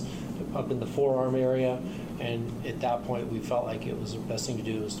tightness up in the forearm area, and at that point we felt like it was the best thing to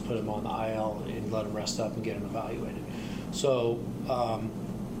do was to put him on the IL and let him rest up and get him evaluated. So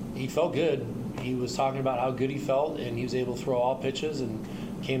he felt good. He was talking about how good he felt, and he was able to throw all pitches, and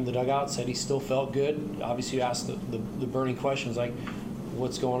came to the dugout, said he still felt good. Obviously, you asked the burning questions like,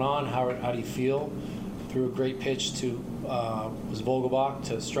 what's going on? How do you feel? Threw a great pitch to was Vogelbach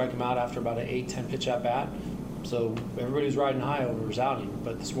to strike him out after about an 8-10 pitch at bat. So everybody was riding high over his outing,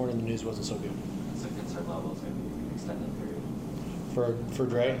 but this morning the news wasn't so good. What's the concern level? Is maybe extended period? For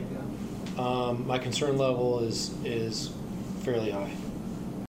Dre? Yeah. My concern level is fairly high.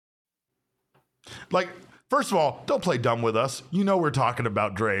 Like, first of all, don't play dumb with us. You know we're talking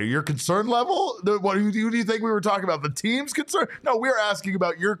about Dre. Your concern level? Who do you think we were talking about? The team's concern? No, we're asking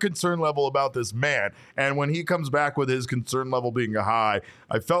about your concern level about this man. And when he comes back with his concern level being high,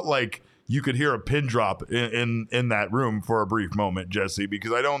 I felt like you could hear a pin drop in that room for a brief moment, Jesse,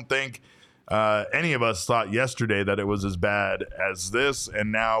 because I don't think any of us thought yesterday that it was as bad as this.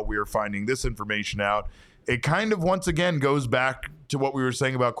 And now we're finding this information out. It kind of once again goes back to what we were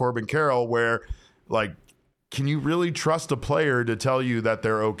saying about Corbin Carroll, where, like, can you really trust a player to tell you that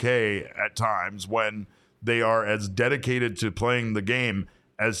they're okay at times when they are as dedicated to playing the game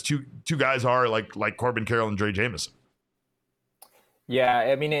as two guys are, like Corbin Carroll and Dre Jameson? Yeah,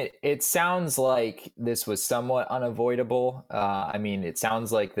 I mean, it sounds like this was somewhat unavoidable. I mean, it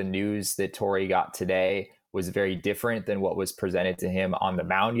sounds like the news that Torey got today was very different than what was presented to him on the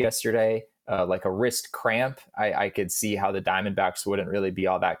mound yesterday. Like a wrist cramp, I could see how the Diamondbacks wouldn't really be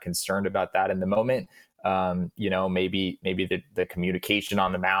all that concerned about that in the moment. Maybe the communication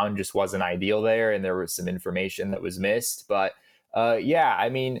on the mound just wasn't ideal there, and there was some information that was missed. But I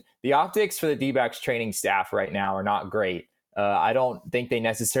mean, the optics for the D-backs training staff right now are not great. I don't think they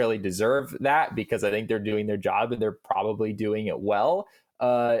necessarily deserve that, because I think they're doing their job and they're probably doing it well.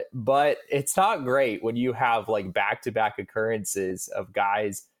 But it's not great when you have like back-to-back occurrences of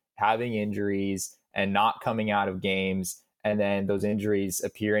guys having injuries and not coming out of games, and then those injuries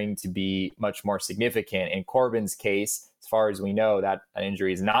appearing to be much more significant. In Corbin's case, as far as we know, that an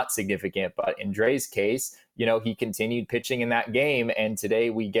injury is not significant. But in Dre's case, he continued pitching in that game. And today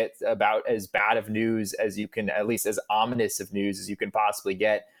we get about as bad of news as you can, at least as ominous of news as you can possibly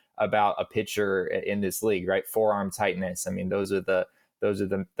get about a pitcher in this league, right? Forearm tightness. I mean, those are the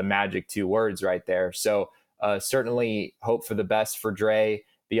magic 2 words right there. So certainly hope for the best for Dre.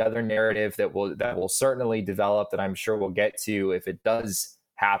 The other narrative that will certainly develop, that I'm sure we'll get to if it does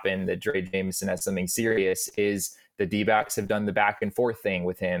happen, that Dre Jameson has something serious, is the D-backs have done the back and forth thing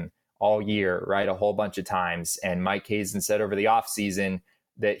with him all year, right? A whole bunch of times. And Mike Hazen said over the offseason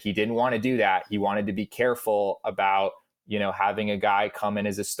that he didn't want to do that. He wanted to be careful about, having a guy come in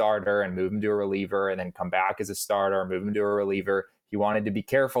as a starter and move him to a reliever and then come back as a starter, move him to a reliever. He wanted to be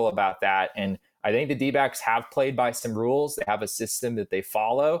careful about that. And I think the D-backs have played by some rules. They have a system that they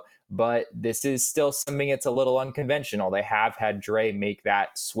follow, but this is still something that's a little unconventional. They have had Dre make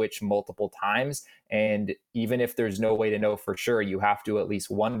that switch multiple times. And even if there's no way to know for sure, you have to at least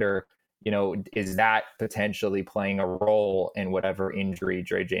wonder, is that potentially playing a role in whatever injury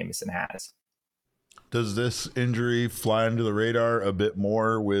Dre Jameson has? Does this injury fly under the radar a bit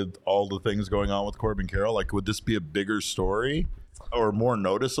more with all the things going on with Corbin Carroll? Like, would this be a bigger story or more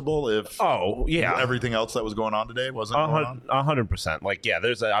noticeable if everything else that was going on today wasn't going on? 100%. Like, yeah,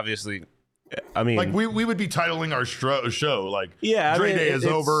 there's obviously, I mean, like we would be titling our show like, yeah, Dre Day is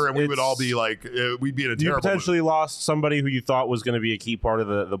over, and we would all be like, we'd be in a terrible. You potentially lost somebody who you thought was going to be a key part of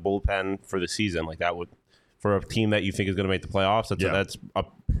the bullpen for the season. Like, that would, for a team that you think is going to make the playoffs, that's a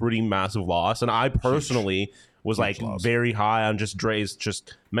pretty massive loss. And I personally was like very high on just Dre's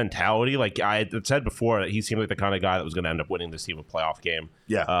just mentality. Like I had said before, that he seemed like the kind of guy that was going to end up winning this team a playoff game.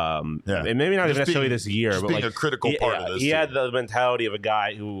 And maybe not even necessarily this year, but being like a critical part of this. He had the mentality of a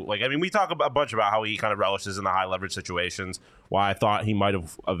guy who, like, I mean, we talk a bunch about how he kind of relishes in the high leverage situations. Why I thought he might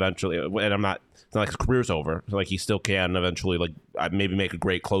have eventually, and I'm not, it's not like his career's over. Like he still can eventually, like maybe make a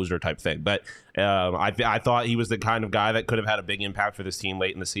great closer type thing. But I thought he was the kind of guy that could have had a big impact for this team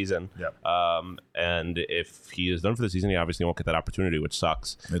late in the season. And if he is done for the season, he obviously won't get that opportunity, which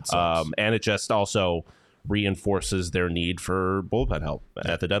sucks. It sucks. And it just also reinforces their need for bullpen help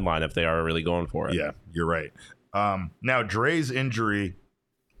at the deadline if they are really going for it. Yeah, you're right. Now, Dre's injury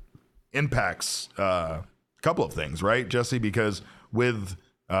impacts a couple of things, right, Jesse? Because with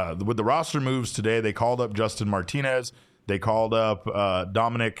the roster moves today, they called up Justin Martinez. They called up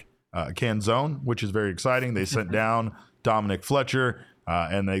Dominic Canzone, which is very exciting. They sent down Dominic Fletcher,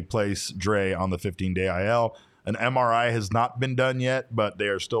 and they place Dre on the 15-day IL. An MRI has not been done yet, but they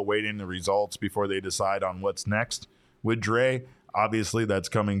are still waiting the results before they decide on what's next with Dre. Obviously, that's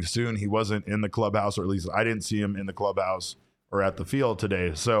coming soon. He wasn't in the clubhouse, or at least I didn't see him in the clubhouse or at the field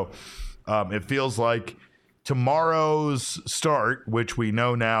today. So it feels like tomorrow's start, which we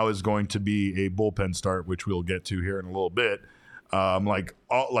know now is going to be a bullpen start, which we'll get to here in a little bit, like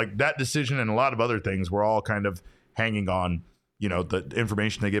that decision and a lot of other things, we're all kind of hanging on, the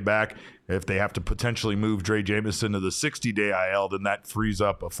information they get back. If they have to potentially move Dre Jameson to the 60-day IL, then that frees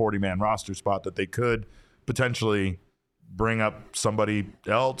up a 40-man roster spot that they could potentially bring up somebody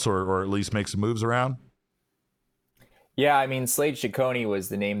else or at least make some moves around. Yeah, I mean, Slade Ciccone was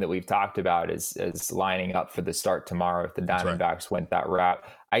the name that we've talked about as lining up for the start tomorrow if the Diamondbacks went that route.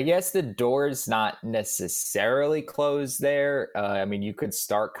 I guess the door's not necessarily closed there. I mean, you could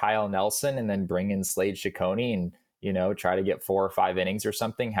start Kyle Nelson and then bring in Slade Ciccone and, try to get 4 or 5 innings or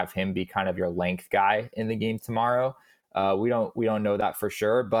something, have him be kind of your length guy in the game tomorrow. We don't know that for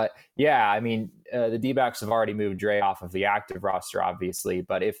sure. But yeah, I mean, the D-backs have already moved Dre off of the active roster, obviously.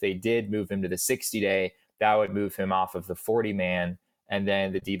 But if they did move him to the 60-day, that would move him off of the 40-man. And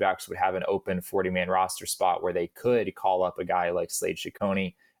then the D-backs would have an open 40-man roster spot where they could call up a guy like Slade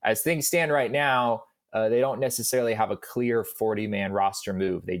Ciccone. As things stand right now, they don't necessarily have a clear 40-man roster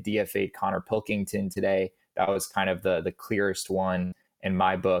move. They DFA'd Connor Pilkington today. That was kind of the clearest one in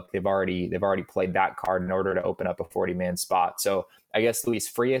my book. They've already played that card in order to open up a 40-man spot. So I guess Luis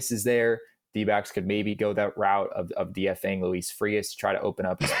Frias is there. D-backs could maybe go that route of DFAing Luis Frias to try to open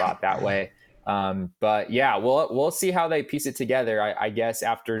up a spot that way. But yeah, we'll see how they piece it together. I guess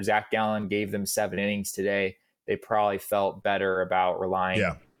after Zach Gallen gave them 7 innings today, they probably felt better about relying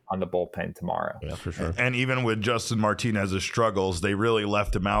on the bullpen tomorrow. Yeah, for sure. And even with Justin Martinez's struggles, they really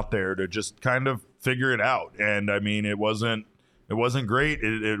left him out there to just kind of figure it out. And I mean, it wasn't great.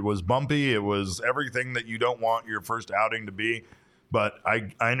 It was bumpy. It was everything that you don't want your first outing to be. But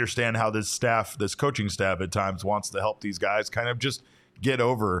I understand how this coaching staff at times wants to help these guys kind of just get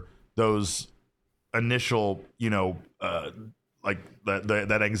over those initial, like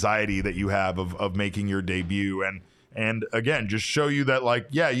that anxiety that you have of making your debut. And again, just show you that, like,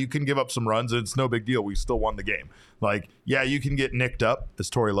 yeah, you can give up some runs. And it's no big deal. We still won the game. Like, yeah, you can get nicked up, as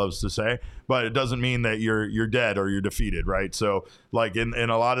Torey loves to say, but it doesn't mean that you're dead or you're defeated, right? So, like, in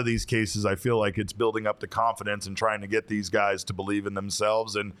a lot of these cases, I feel like it's building up the confidence and trying to get these guys to believe in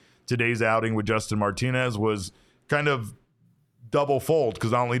themselves. And today's outing with Justin Martinez was kind of double fold,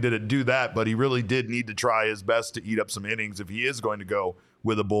 because not only did it do that, but he really did need to try his best to eat up some innings if he is going to go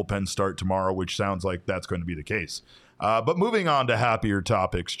with a bullpen start tomorrow, which sounds like that's going to be the case. But moving on to happier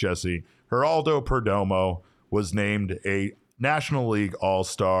topics, Jesse, Geraldo Perdomo was named a National League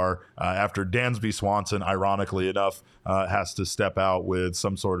All-Star after Dansby Swanson, ironically enough, has to step out with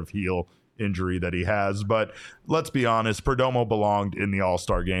some sort of heel injury that he has. But let's be honest, Perdomo belonged in the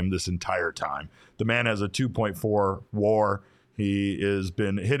All-Star game this entire time. The man has a 2.4 WAR. He has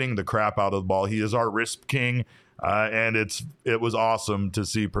been hitting the crap out of the ball. He is our wrist king, and it was awesome to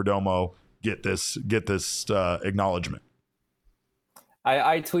see Perdomo get this acknowledgement.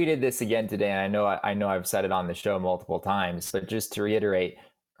 I tweeted this again today, and I know I've said it on the show multiple times, but just to reiterate,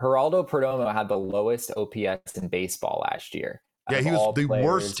 Geraldo Perdomo had the lowest OPS in baseball last year. Yeah, he was the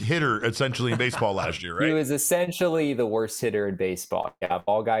worst hitter essentially in baseball last year, right? He was essentially the worst hitter in baseball. Yeah, of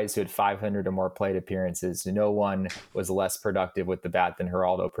all guys who had 500 or more plate appearances, no one was less productive with the bat than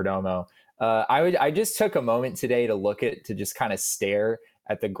Geraldo Perdomo. I just took a moment today to just kind of stare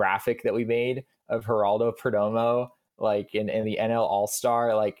at the graphic that we made of Geraldo Perdomo, like in the NL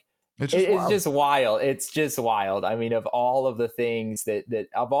All-Star. Like it's just wild. It's just wild. I mean, of all of the things that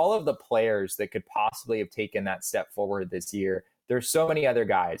of all of the players that could possibly have taken that step forward this year, there's so many other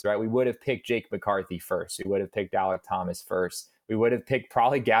guys, right? We would have picked Jake McCarthy first. We would have picked Alec Thomas first. We would have picked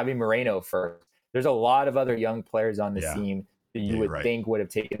probably Gabby Moreno first. There's a lot of other young players on the team that you would think would have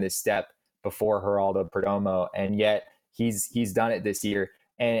taken this step before Geraldo Perdomo, and yet he's done it this year.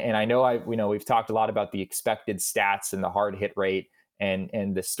 And I know we've talked a lot about the expected stats and the hard hit rate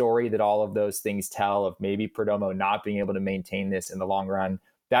and the story that all of those things tell of maybe Perdomo not being able to maintain this in the long run.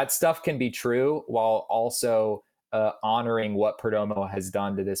 That stuff can be true while also honoring what Perdomo has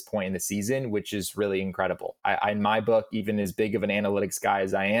done to this point in the season, which is really incredible. In my book, even as big of an analytics guy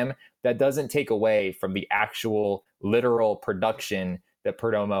as I am, that doesn't take away from the actual literal production that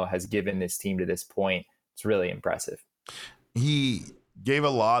Perdomo has given this team to this point. It's really impressive. He gave a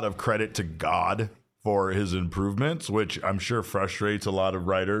lot of credit to God for his improvements, which I'm sure frustrates a lot of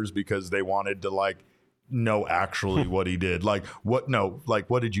writers because they wanted to know actually what he did.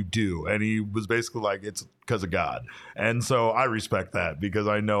 What did you do? And he was basically like, it's because of God. And so I respect that because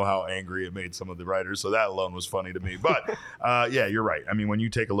I know how angry it made some of the writers. So that alone was funny to me. But yeah, you're right. I mean, when you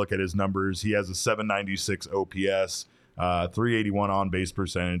take a look at his numbers, he has a 796 OPS, 381 on base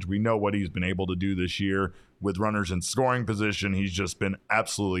percentage. We know what he's been able to do this year with runners in scoring position. He's just been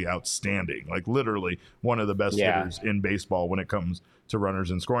absolutely outstanding, like literally one of the best hitters in baseball when it comes to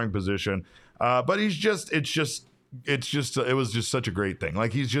runners in scoring position. But it was just such a great thing.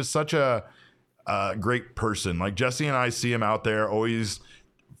 Like he's just such a great person. Like Jesse and I see him out there always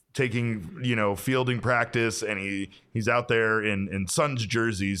taking, fielding practice, and he's out there in Suns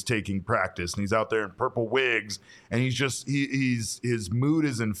jerseys taking practice, and he's out there in purple wigs, and his mood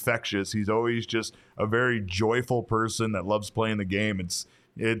is infectious. He's always just a very joyful person that loves playing the game.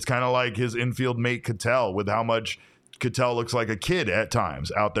 It's kind of like his infield mate Cattell, with how much Cattell looks like a kid at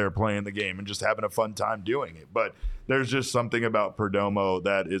times out there playing the game and just having a fun time doing it. But there's just something about Perdomo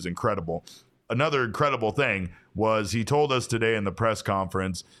that is incredible. Another incredible thing was he told us today in the press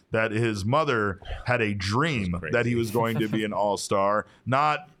conference that his mother had a dream that he was going to be an all-star,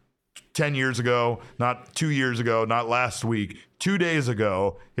 not 10 years ago, not 2 years ago, not last week. 2 days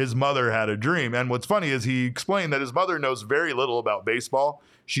ago, his mother had a dream. And what's funny is he explained that his mother knows very little about baseball.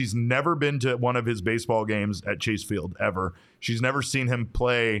 She's never been to one of his baseball games at Chase Field ever. She's never seen him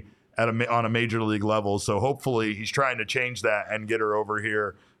play on a major league level. So hopefully he's trying to change that and get her over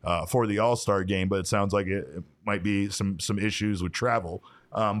here for the All-Star game. But it sounds like it might be some issues with travel.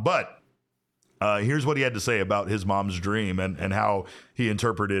 But here's what he had to say about his mom's dream and how he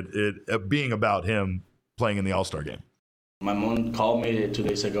interpreted it being about him playing in the All-Star game. My mom called me 2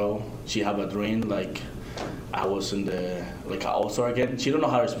 days ago. She had a dream like I was in the All-Star again. She don't know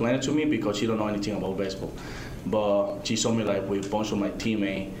how to explain it to me because she don't know anything about baseball. But she saw me with a bunch of my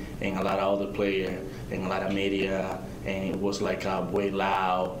teammates and a lot of other players and a lot of media, and it was way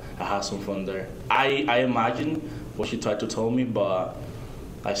loud. I had some fun there. I imagine what she tried to tell me, but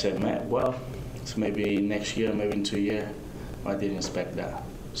I said, man, well, it's maybe next year, maybe in 2 years. I didn't expect that.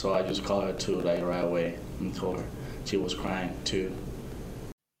 So I just called her too, right away, and told her. She was crying too.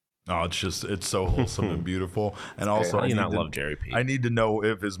 Oh, it's so wholesome and beautiful. And also, I love Jerry P. I need to know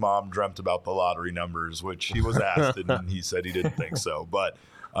if his mom dreamt about the lottery numbers, which he was asked, and he said he didn't think so. But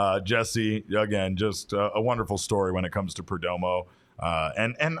Jesse, again, just a wonderful story when it comes to Perdomo.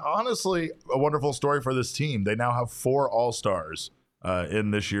 And honestly, a wonderful story for this team. They now have 4 All-Stars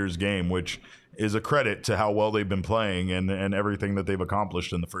in this year's game, which is a credit to how well they've been playing and everything that they've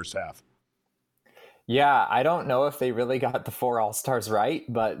accomplished in the first half. Yeah, I don't know if they really got the 4 All-Stars right,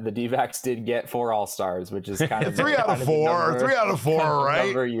 but the D-backs did get 4 All-Stars, which is kind of 3 out of 4, 3 out of 4, right?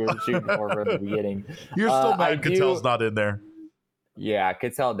 Number you're shooting for from the beginning. You're still mad Cattell's not in there. Yeah,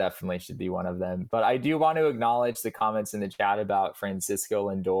 Cattell definitely should be one of them. But I do want to acknowledge the comments in the chat about Francisco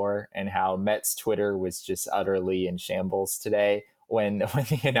Lindor and how Mets Twitter was just utterly in shambles today when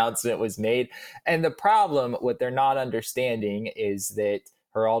the announcement was made. And the problem, what they're not understanding, is that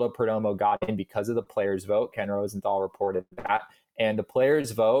Geraldo Perdomo got in because of the players' vote. Ken Rosenthal reported that. And the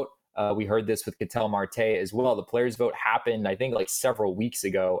players' vote, we heard this with Ketel Marte as well. The players' vote happened, I think, like several weeks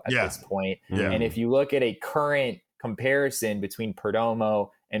ago at this point. Yeah. And if you look at a current comparison between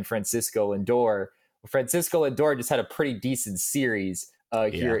Perdomo and Francisco Lindor, Francisco Lindor just had a pretty decent series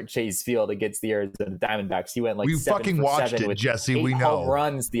here at Chase Field against the Arizona Diamondbacks. He went like 7 for 7 with Jesse. 8 We know home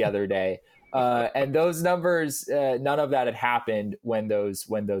runs the other day. And those numbers, none of that had happened when those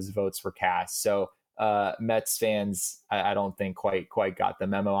votes were cast. So Mets fans, I don't think quite got the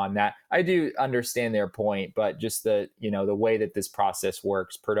memo on that. I do understand their point, but just the way that this process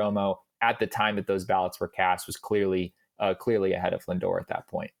works, Perdomo at the time that those ballots were cast was clearly ahead of Lindor at that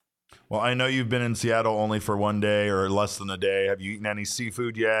point. Well, I know you've been in Seattle only for one day or less than a day. Have you eaten any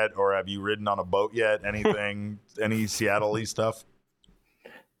seafood yet, or have you ridden on a boat yet? Anything, any Seattle-y stuff?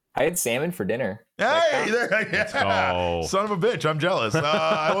 I had salmon for dinner. Hey, son of a bitch! I'm jealous.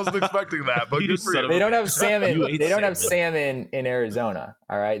 I wasn't expecting that, but good for you. They don't have salmon. They don't have salmon in Arizona.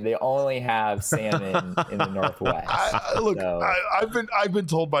 All right, they only have salmon in the Northwest. I've been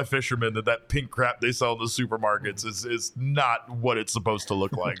told by fishermen that pink crap they sell in the supermarkets is not what it's supposed to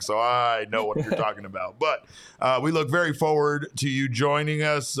look like. So I know what you're talking about. But we look very forward to you joining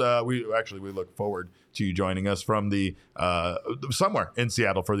us. We look forward to you joining us from the somewhere in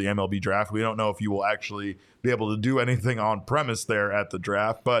Seattle for the MLB draft. We don't know if you will actually be able to do anything on premise there at the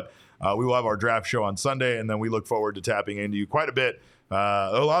draft, but we will have our draft show on Sunday, and then we look forward to tapping into you quite a bit.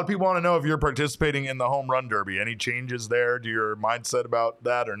 A lot of people want to know if you're participating in the home run derby. Any changes there to your mindset about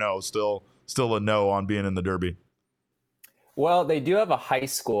that, or no? Still a no on being in the derby? Well, they do have a high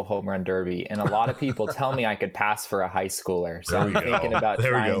school home run derby, and a lot of people tell me I could pass for a high schooler. So I'm thinking about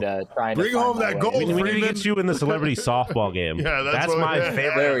trying to bring home that gold. We need to get you in the celebrity softball game. Yeah, that's my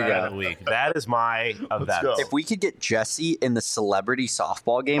favorite event of the week. That is my event. If we could get Jesse in the celebrity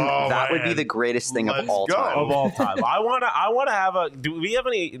softball game, that would be the greatest thing of all time. Of all time. I want to have a. Do we have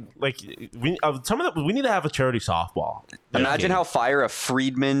any we need to have a charity softball. Imagine how fire a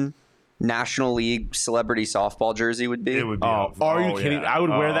Friedman National League celebrity softball jersey would be. It would be. Are you kidding? I would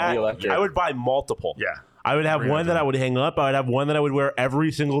wear that. I would buy multiple. Yeah. I would have one that I would hang up. I would have one that I would wear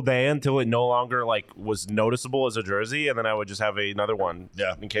every single day until it no longer was noticeable as a jersey, and then I would just have another one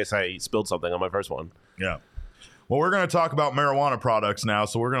in case I spilled something on my first one. Yeah. Well, we're going to talk about marijuana products now,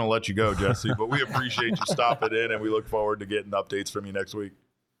 so we're going to let you go, Jesse, but we appreciate you stopping in, and we look forward to getting updates from you next week.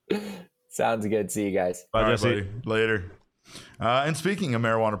 Sounds good. See you guys. Bye, Jesse. Buddy. Later. And speaking of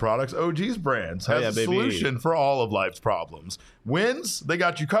marijuana products, OG's Brands has a solution for all of life's problems. Wins, they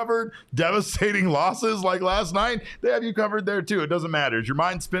got you covered. Devastating losses like last night, they have you covered there too. It doesn't matter. Is your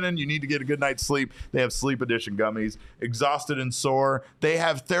mind spinning? You need to get a good night's sleep. They have Sleep Edition gummies. Exhausted and sore, they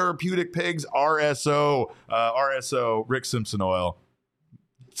have Therapeutic Pigs RSO, Rick Simpson oil.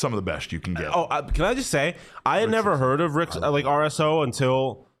 Some of the best you can get. Can I just say, I had never heard of Rick's RSO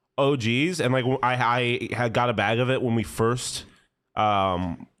until OG's, and I had got a bag of it when we first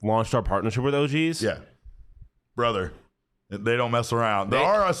launched our partnership with OG's. Yeah, brother, they don't mess around. The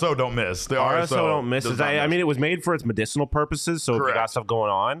RSO don't miss. The RSO don't miss. I mean, it was made for its medicinal purposes. So Correct. If you got stuff going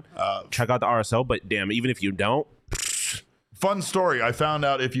on, check out the RSO. But damn, even if you don't. Fun story. I found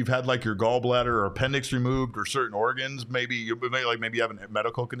out if you've had your gallbladder or appendix removed or certain organs, maybe you have a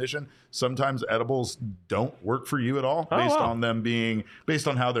medical condition. Sometimes edibles don't work for you at all based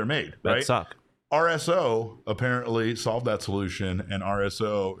on how they're made. That suck. RSO apparently solved that solution, and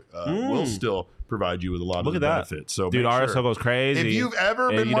RSO will still provide you with a lot of the benefits. So, dude, RSO goes crazy. If you've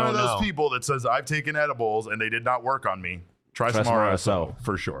ever been one of those people that says I've taken edibles and they did not work on me, try some RSO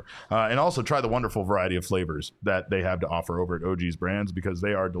for sure. And also try the wonderful variety of flavors that they have to offer over at OG's Brands, because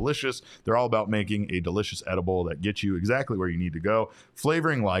they are delicious. They're all about making a delicious edible that gets you exactly where you need to go.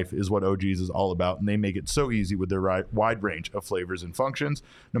 Flavoring life is what OG's is all about, and they make it so easy with their wide range of flavors and functions.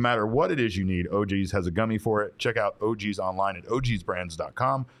 No matter what it is you need, OG's has a gummy for it. Check out OG's online at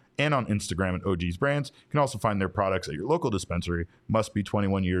ogsbrands.com. and on Instagram at OG's Brands. You can also find their products at your local dispensary. Must be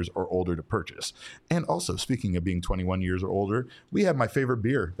 21 years or older to purchase. And also, speaking of being 21 years or older, we have my favorite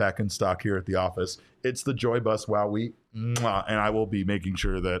beer back in stock here at the office. It's the Joy Bus Wow Wheat. And I will be making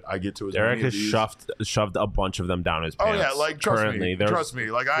sure that I get to as Derek many of these. has shoved a bunch of them down his pants. Oh yeah, trust me. There's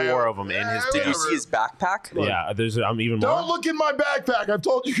 4 of them in his pants. Did you see his backpack? Yeah, I'm even more. Don't look in my backpack. I've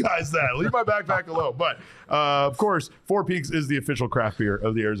told you guys that. Leave my backpack alone. But of course, Four Peaks is the official craft beer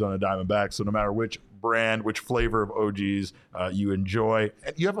of the Arizona Diamondbacks. So no matter which brand, which flavor of OGs you enjoy.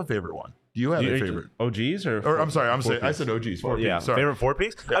 And you have a favorite one. Do you have a favorite? OGs or I'm sorry, I said OGs. Four Peaks. Yeah, Sorry. favorite Four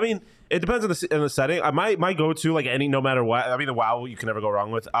Peaks. Yeah. I mean, it depends on the setting. My go-to, like no matter what. I mean, the WoW you can never go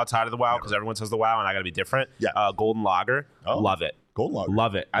wrong with outside of the WoW because everyone says the WoW and I got to be different. Yeah. Golden Lager, love it. Golden Lager,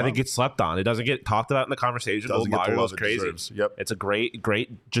 love it. I think it's slept on. It doesn't get talked about in the conversation. Golden Lager is crazy. Yep, it's a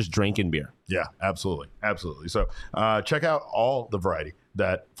great just drinking beer. Yeah, absolutely. So check out all the variety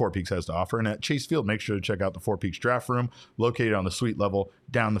that Four Peaks has to offer. And at Chase Field, make sure to check out the Four Peaks Draft Room, located on the suite level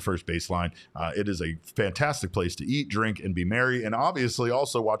down the first baseline. It is a fantastic place to eat, drink, and be merry, and obviously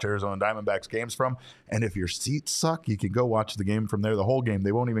also watch Arizona Diamondbacks games from. And if your seats suck, you can go watch the game from there, the whole game.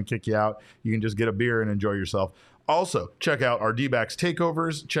 They won't even kick you out. You can just get a beer and enjoy yourself. Also, check out our D-backs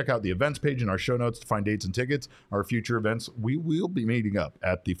takeovers. Check out the events page in our show notes to find dates and tickets. Our future events, we will be meeting up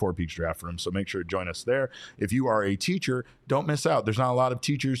at the Four Peaks Draft Room, so make sure to join us there. If you are a teacher, don't miss out. There's not a lot of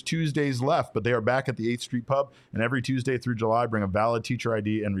Teachers Tuesdays left, but they are back at the 8th Street Pub, and every Tuesday through July, bring a valid teacher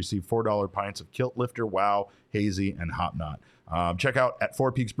ID and receive $4 pints of Kilt Lifter, Wow, Hazy, and Hop Knot. Check out at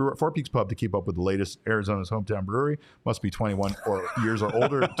Four Peaks Pub to keep up with the latest. Arizona's hometown brewery. Must be 21 years or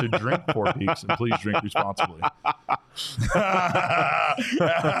older to drink Four Peaks, and please drink responsibly.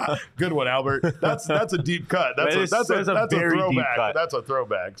 Good one, Albert. That's a deep cut. That's a throwback. That's a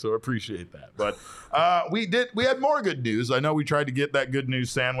throwback. So appreciate that. But we had more good news. I know we tried to get that good news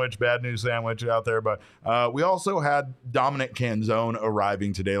sandwich, bad news sandwich out there, but we also had Dominic Canzone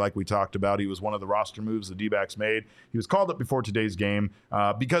arriving today, like we talked about. He was one of the roster moves the D-backs made. He was called up before today's game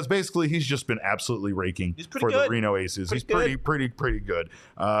because basically he's just been absolutely raking for the Reno Aces. He's pretty good.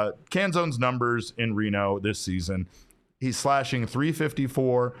 Canzone's numbers in Reno this season, he's slashing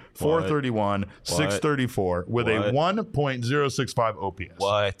 354, 431, 634 with a 1.065 OPS.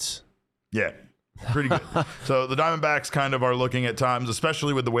 What? Yeah. Pretty good. So the Diamondbacks kind of are looking at times,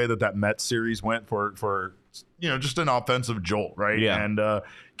 especially with the way that Mets series went for just an offensive jolt, right? Yeah. And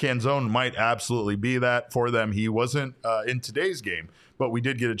Canzone might absolutely be that for them. He wasn't in today's game, but we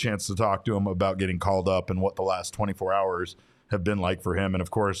did get a chance to talk to him about getting called up and what the last 24 hours have been like for him. And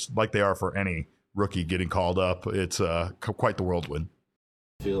of course, like they are for any rookie getting called up, it's quite the whirlwind.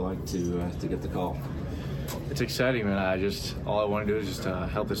 Feel like to get the call? It's exciting, man. All I want to do is just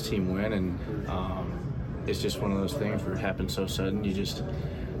help this team win, and it's just one of those things where it happens so sudden. You just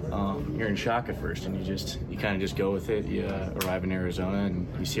you're in shock at first, and you kind of just go with it. You arrive in Arizona, and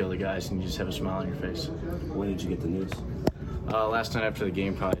you see all the guys, and you just have a smile on your face. When did you get the news? Last night after the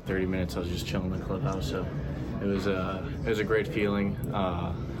game, probably 30 minutes. I was just chilling in the clubhouse, so it was a great feeling.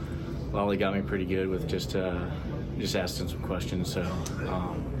 Lolly got me pretty good with just asking some questions, so.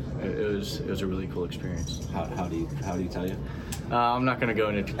 It was a really cool experience. How do you tell you? I'm not going to go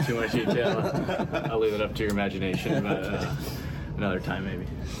into too much detail. I'll leave it up to your imagination, but another time maybe.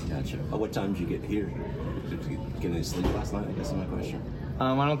 Gotcha. What time did you get here? Did you get any sleep last night? I guess is my question.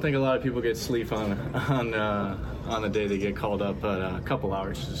 I don't think a lot of people get sleep on the day they get called up, but a couple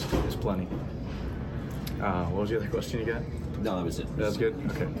hours is plenty. What was the other question you got? No, that was it. That was good?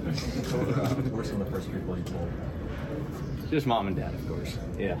 Okay. Who were some of the first people you told? Just mom and dad, of course.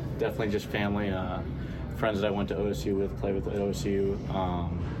 Yeah, definitely just family. Friends that I went to OSU with, played with at OSU,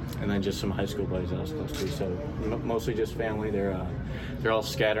 and then just some high school buddies that I was close to. So mostly just family. They're all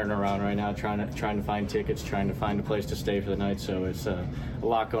scattering around right now, trying to find tickets, trying to find a place to stay for the night. So it's a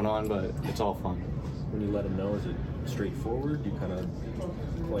lot going on, but it's all fun. When you let them know, is it straightforward? Do you kind of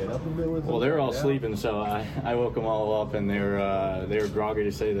play it up a bit with them? Well, they were all sleeping, so I woke them all up, and they were groggy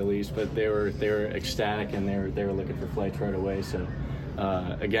to say the least, but they were ecstatic, and they were looking for flights right away. So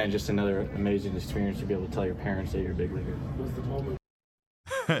again, just another amazing experience to be able to tell your parents that you're a big leaguer.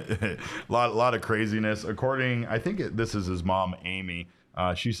 A lot of craziness. I think this is his mom, Amy.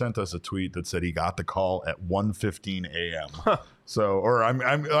 She sent us a tweet that said he got the call at 1:15 a.m. Huh. So, or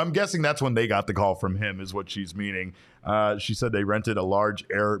I'm guessing that's when they got the call from him, is what she's meaning. She said they rented a large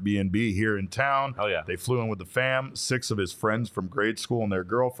Airbnb here in town. Oh yeah. They flew in with the fam, 6 of his friends from grade school and their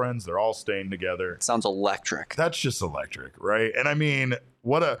girlfriends. They're all staying together. Sounds electric. That's just electric, right? And I mean,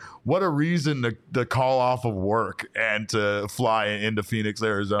 what a reason to call off of work and to fly into Phoenix,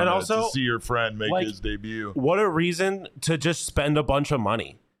 Arizona, and also, to see your friend make his debut. What a reason to just spend a bunch of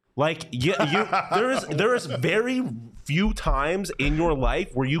money. Like there is very few times in your life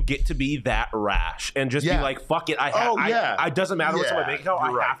where you get to be that rash and just be like, fuck it. It doesn't matter what's in my bank account.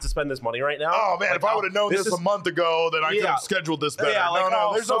 I have to spend this money right now. Oh man, like, if I would have known this a month ago, then I could have scheduled this better. Yeah, like,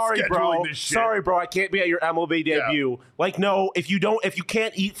 there's sorry, no scheduling bro. this shit. Sorry, bro. I can't be at your MLB debut. Like, no, if you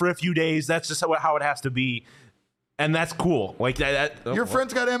can't eat for a few days, that's just how it has to be. And that's cool. Like that your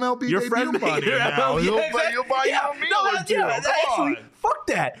friend's got MLB your debut friend money now. He'll buy you a meal or two. Actually, fuck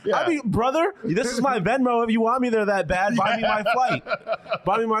that. Yeah. I mean, brother, this is my Venmo. If you want me there that bad, buy me my flight.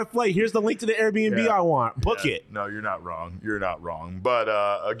 Buy me my flight. Here's the link to the Airbnb I want. Book it. No, you're not wrong. You're not wrong. But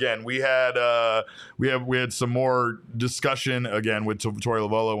again, we had some more discussion again with Torey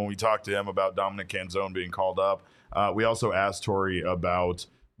Lovullo when we talked to him about Dominic Canzone being called up. We also asked Torey about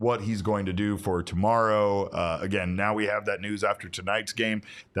what he's going to do for tomorrow. Again, now we have that news after tonight's game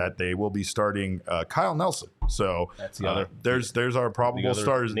that they will be starting Kyle Nelson. So that's the other. There's our probable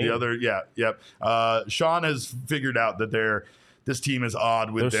starters. Name. The other, Sean has figured out that this team is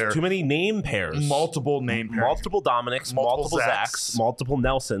odd with There's too many name pairs. Multiple name pairs. Multiple Dominics, multiple Zachs, multiple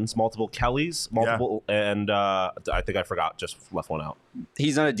Nelsons, multiple Kellys, and I think I forgot, just left one out.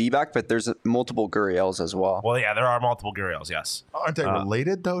 He's not a D-back, but there's multiple Gurriels as well. Well, yeah, there are multiple Gurriels, yes. Aren't they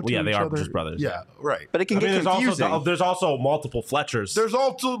related, though, to yeah, they each are other? just brothers. Yeah, right. But it can get confusing. There's also multiple Fletchers. There's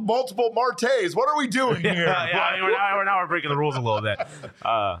also multiple Martes. What are we doing here? Yeah, I mean, now we're breaking the rules a little bit.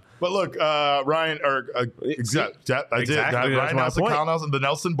 But look, Ryan, Ryan Nelson, Kyle Nelson, the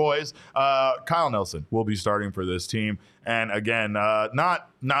Nelson boys. Kyle Nelson will be starting for this team. And again, not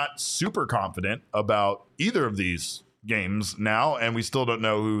super confident about either of these games now, and we still don't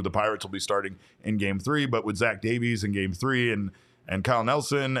know who the Pirates will be starting in Game 3. But with Zach Davies in Game 3 and Kyle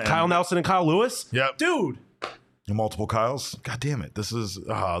Nelson, and Kyle Lewis, yep, dude, and multiple Kyles. God damn it, this is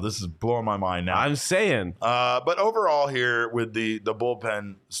blowing my mind now. I'm saying, but overall here with the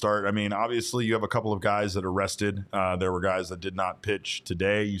bullpen start, I mean, obviously you have a couple of guys that are rested. There were guys that did not pitch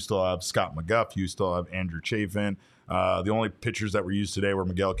today. You still have Scott McGuff. You still have Andrew Chafin. The only pitchers that were used today were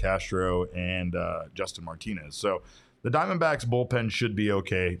Miguel Castro and Justin Martinez. So the Diamondbacks bullpen should be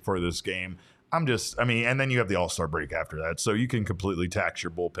okay for this game. And then you have the All-Star break after that. So you can completely tax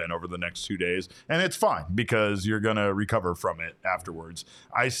your bullpen over the next 2 days. And it's fine because you're going to recover from it afterwards.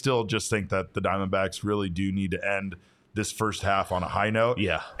 I still just think that the Diamondbacks really do need to end this first half on a high note.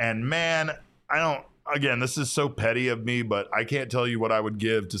 Yeah. And man, again, this is so petty of me, but I can't tell you what I would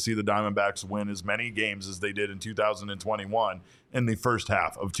give to see the Diamondbacks win as many games as they did in 2021 in the first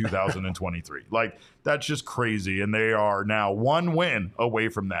half of 2023. Like, that's just crazy. And they are now one win away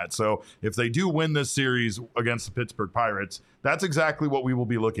from that. So if they do win this series against the Pittsburgh Pirates, that's exactly what we will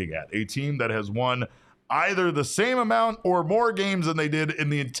be looking at. A team that has won either the same amount or more games than they did in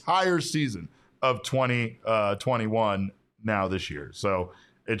the entire season of 2021 now this year. So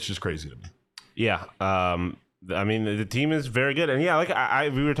it's just crazy to me. Yeah. I mean, the team is very good. And yeah,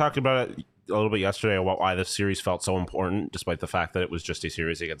 like we were talking about it a little bit yesterday about why this series felt so important, despite the fact that it was just a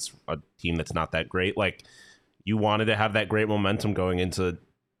series against a team that's not that great. Like, you wanted to have that great momentum going into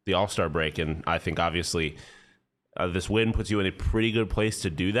the All-Star break. And I think obviously this win puts you in a pretty good place to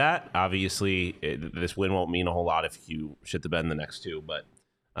do that. Obviously, this win won't mean a whole lot if you shit the bed in the next two, but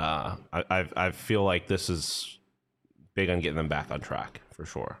I feel like this is big on getting them back on track for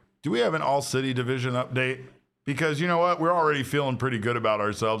sure. Do we have an all-city division update? Because you know what? We're already feeling pretty good about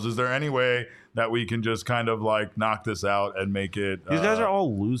ourselves. Is there any way that we can just kind of like knock this out and make it? These guys are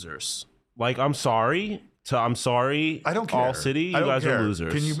all losers. Like, I'm sorry. I don't care. All city, you guys are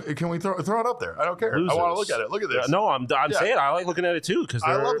losers. Can we throw it up there? I don't care. Losers. I want to look at it. Look at this. No, I'm saying I like looking at it too because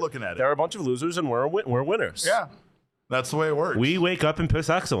I love looking at it. There are a bunch of losers and we're winners. Yeah. That's the way it works. We wake up and piss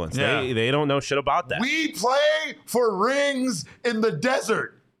excellence. Yeah. They don't know shit about that. We play for rings in the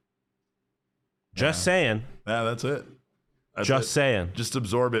desert. Just saying. Yeah, that's it. Saying. Just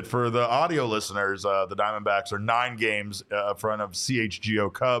absorb it. For the audio listeners, the Diamondbacks are 9 games in front of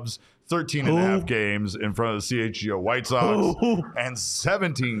CHGO Cubs, 13 and a half games in front of the CHGO White Sox, and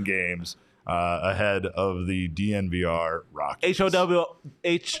 17 games ahead of the DNVR Rockies. fuck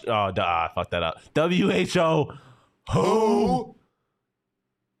that up. WHO. Who?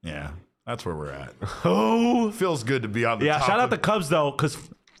 Yeah, that's where we're at. Who? Feels good to be on the top. Yeah, shout out the Cubs, though, because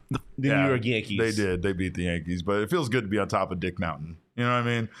the New York Yankees. They did. They beat the Yankees, but it feels good to be on top of Dick Mountain. You know what I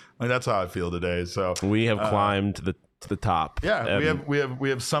mean? Like, that's how I feel today. So we have climbed to the top. Yeah, we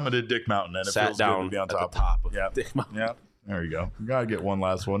have summited Dick Mountain, and it feels good to be on top of Dick Mountain. Yeah. There you go. We got to get one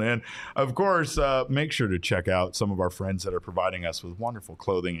last one in. Of course, make sure to check out some of our friends that are providing us with wonderful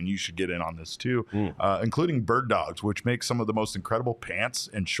clothing, and you should get in on this too, including Bird Dogs, which makes some of the most incredible pants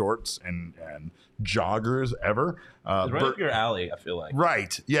and shorts and joggers ever. It's right up your alley, I feel like.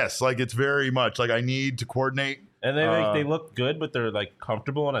 Right. Yes. Like, it's very much like I need to coordinate And they look good, but they're like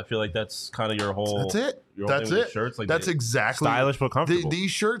comfortable, and I feel like that's kind of your whole. That's it. Your That's it. Shirts. Like that's exactly stylish but comfortable.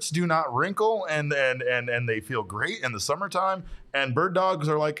 These shirts do not wrinkle, and they feel great in the summertime. And Bird Dogs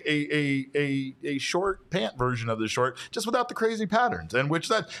are like a short pant version of the short, just without the crazy patterns. And which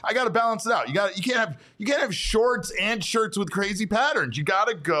that I got to balance it out. You can't have shorts and shirts with crazy patterns. You got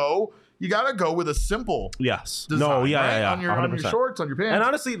to go with a simple design, on your shorts, on your pants. And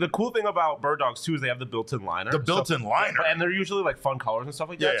honestly, the cool thing about Bird Dogs too is they have the built-in liner. And they're usually like fun colors and stuff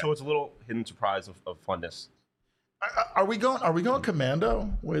like that. So it's a little hidden surprise of funness. Are we going commando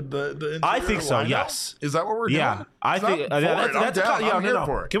with the I think so. lineup? Yes. Is that what we're doing? Yeah, I think that's I'm here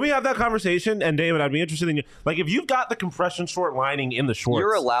for it. Can we have that conversation? And David, I'd be interested in if you've got the compression short lining in the shorts.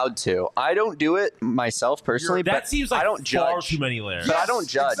 You're allowed to. I don't do it myself personally. That seems like I don't far judge. too many layers. But I don't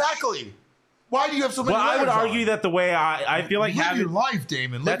judge. Exactly. Why do you have so many? Well, I would argue that the way I feel like live your life,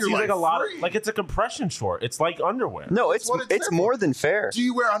 Damon. That seems like a lot. Like it's a compression short. It's like underwear. No, it's more than fair. Do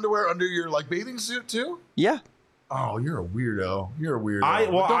you wear underwear under your bathing suit too? Yeah. Oh, you're a weirdo. You're a weirdo. I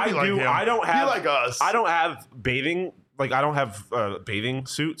do. Him. I don't have. Be like us. I don't have bathing. Like I don't have a bathing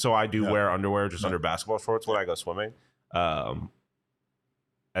suit, so I do wear underwear just under basketball shorts when I go swimming. But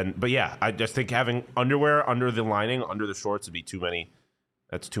yeah, I just think having underwear under the lining under the shorts would be too many.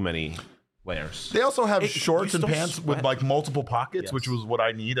 That's too many layers. They also have shorts and pants with like multiple pockets, which was what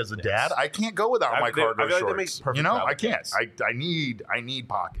I need as a dad. I can't go without my cargo shorts. That makes perfect I can't. I need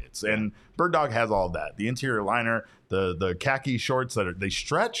pockets, and Bird Dog has all of that. The interior liner, the khaki shorts they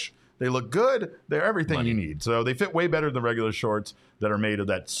stretch. They look good. They're everything you need. So they fit way better than regular shorts that are made of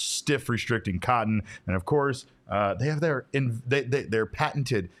that stiff, restricting cotton. And of course, they have their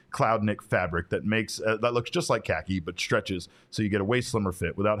patented Cloud Knit fabric that makes that looks just like khaki but stretches, so you get a way slimmer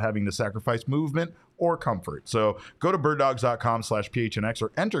fit without having to sacrifice movement or comfort. So go to birddogs.com/PHNX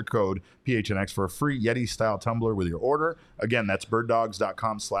or enter code PHNX for a free Yeti style tumbler with your order. Again, that's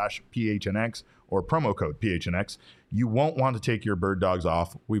birddogs.com/PHNX or promo code PHNX. You won't want to take your Bird Dogs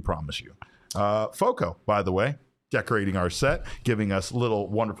off, we promise you. Foco, by the way, decorating our set, giving us little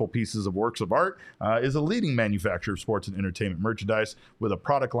wonderful pieces of works of art, is a leading manufacturer of sports and entertainment merchandise with a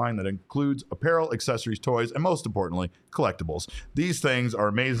product line that includes apparel, accessories, toys, and most importantly, collectibles. These things are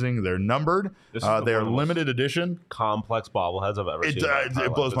amazing. They're numbered. They are limited edition. Complex bobbleheads I've ever seen.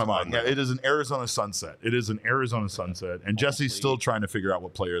 It blows my mind. Yeah, it is an Arizona sunset. And Jesse's still trying to figure out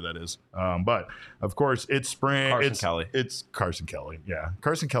what player that is. But of course, it's spring. Kelly. It's Carson Kelly. Yeah,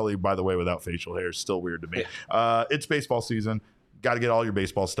 Carson Kelly. By the way, without facial hair, is still weird to me. It's baseball season. Got to get all your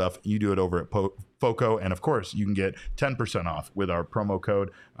baseball stuff. You do it over at Foco. And of course, you can get 10% off with our promo code.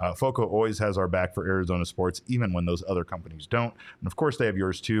 Foco always has our back for Arizona sports, even when those other companies don't. And of course, they have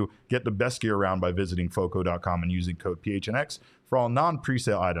yours too. Get the best gear around by visiting Foco.com and using code PHNX. For all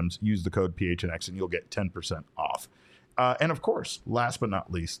non-presale items, use the code PHNX and you'll get 10% off. And of course, last but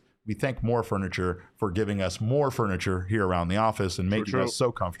not least, we thank More Furniture for giving us more furniture here around the office and making us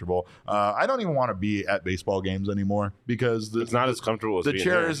so comfortable. I don't even want to be at baseball games anymore because it's not as comfortable as the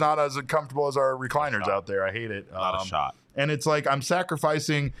chair is not as comfortable as our recliners out there. I hate it. Not a shot. And it's like I'm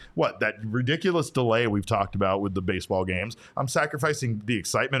sacrificing that ridiculous delay we've talked about with the baseball games. I'm sacrificing the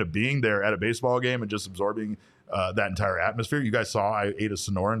excitement of being there at a baseball game and just absorbing that entire atmosphere. You guys saw I ate a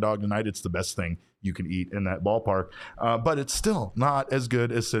Sonoran dog tonight. It's the best thing you can eat in that ballpark, but it's still not as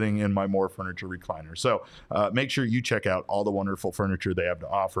good as sitting in my More Furniture recliner. So make sure you check out all the wonderful furniture they have to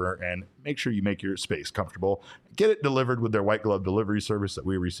offer and make sure you make your space comfortable. Get it delivered with their white glove delivery service that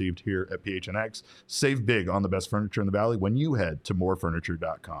we received here at PHNX. Save big on the best furniture in the Valley when you head to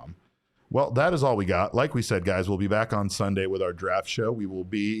morefurniture.com. Well, that is all we got. Like we said, guys, we'll be back on Sunday with our draft show. We will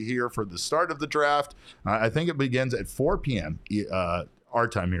be here for the start of the draft. I think it begins at 4 p.m. Our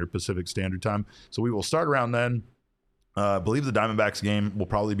time here, Pacific Standard Time. So we will start around then. I believe the Diamondbacks game will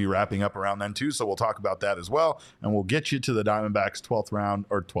probably be wrapping up around then too. So we'll talk about that as well. And we'll get you to the Diamondbacks 12th round.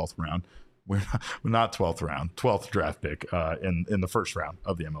 We're not 12th round, 12th draft pick in the first round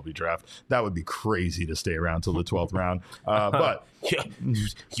of the MLB draft. That would be crazy to stay around till the 12th round. But yeah,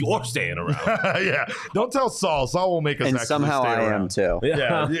 you're staying around. Yeah. Don't tell Saul. Saul will make us and actually somehow stay I around. am too.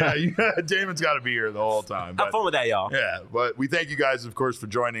 Yeah. Damon's got to be here the whole time. Have fun with that, y'all. Yeah. But we thank you guys, of course, for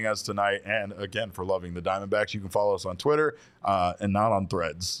joining us tonight. And again, for loving the Diamondbacks. You can follow us on Twitter and not on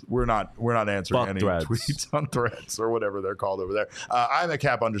Threads. We're not answering any tweets on Threads or whatever they're called over there. I'm at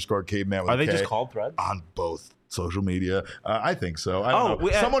 @cap_caveman. Are they just called Threads? On both social media. I think so. I don't know.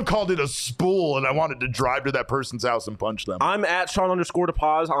 Someone called it a spool and I wanted to drive to that person's house and punch them. I'm at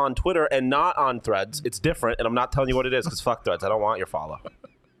Sean_DePaz on Twitter and not on Threads. It's different and I'm not telling you what it is because fuck Threads. I don't want your follow.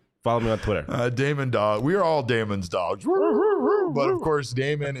 Follow me on Twitter. Damon Dog. We are all Damon's dogs. But of course,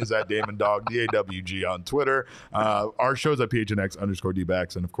 Damon is at Damon Dog, DAWG on Twitter. Our show's at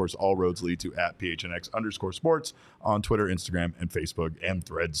PHNX_DBacks. And of course, all roads lead to at PHNX_sports on Twitter, Instagram, and Facebook, and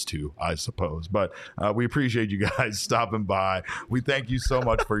Threads too, I suppose. But we appreciate you guys stopping by. We thank you so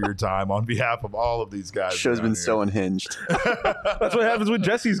much for your time on behalf of all of these guys. Show's been so unhinged. That's what happens when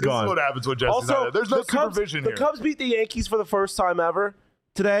Jesse's gone. This is what happens when Jesse's also, not there. There's no supervision here. The Cubs beat the Yankees for the first time ever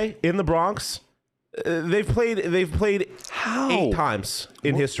today in the Bronx. They've played 8 times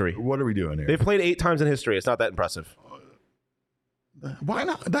in history. What are we doing here? They've played 8 times in history. It's not that impressive. Why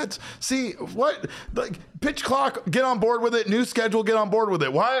not? Like pitch clock, get on board with it. New schedule, get on board with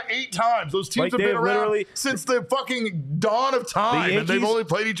it. Why 8 times? Those teams have been around since the fucking dawn of time, and they've only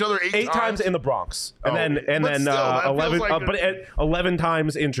played each other 8 times in the Bronx, and then 11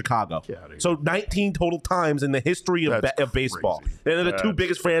 times in Chicago. So 19 total times in the history of baseball. They're the 2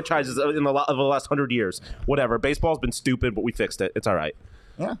 biggest franchises of the last 100 years. Whatever. Baseball's been stupid, but we fixed it. It's all right.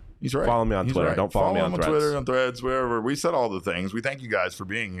 Yeah, he's right. Follow me on Twitter. Right. Don't follow me on Threads. Twitter, on Threads, wherever. We said all the things. We thank you guys for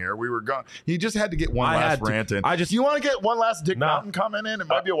being here. We were gone. He just had to get one last rant in. You want to get one last Dick Mountain comment in? It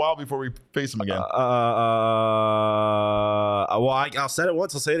might be a while before we face him again. Well, I'll say it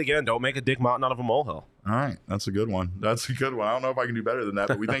once. I'll say it again. Don't make a Dick Mountain out of a molehill. All right. That's a good one. I don't know if I can do better than that,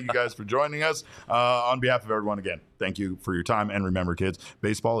 but we thank you guys for joining us. On behalf of everyone, again, thank you for your time. And remember, kids,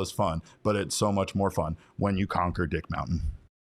 baseball is fun, but it's so much more fun when you conquer Dick Mountain.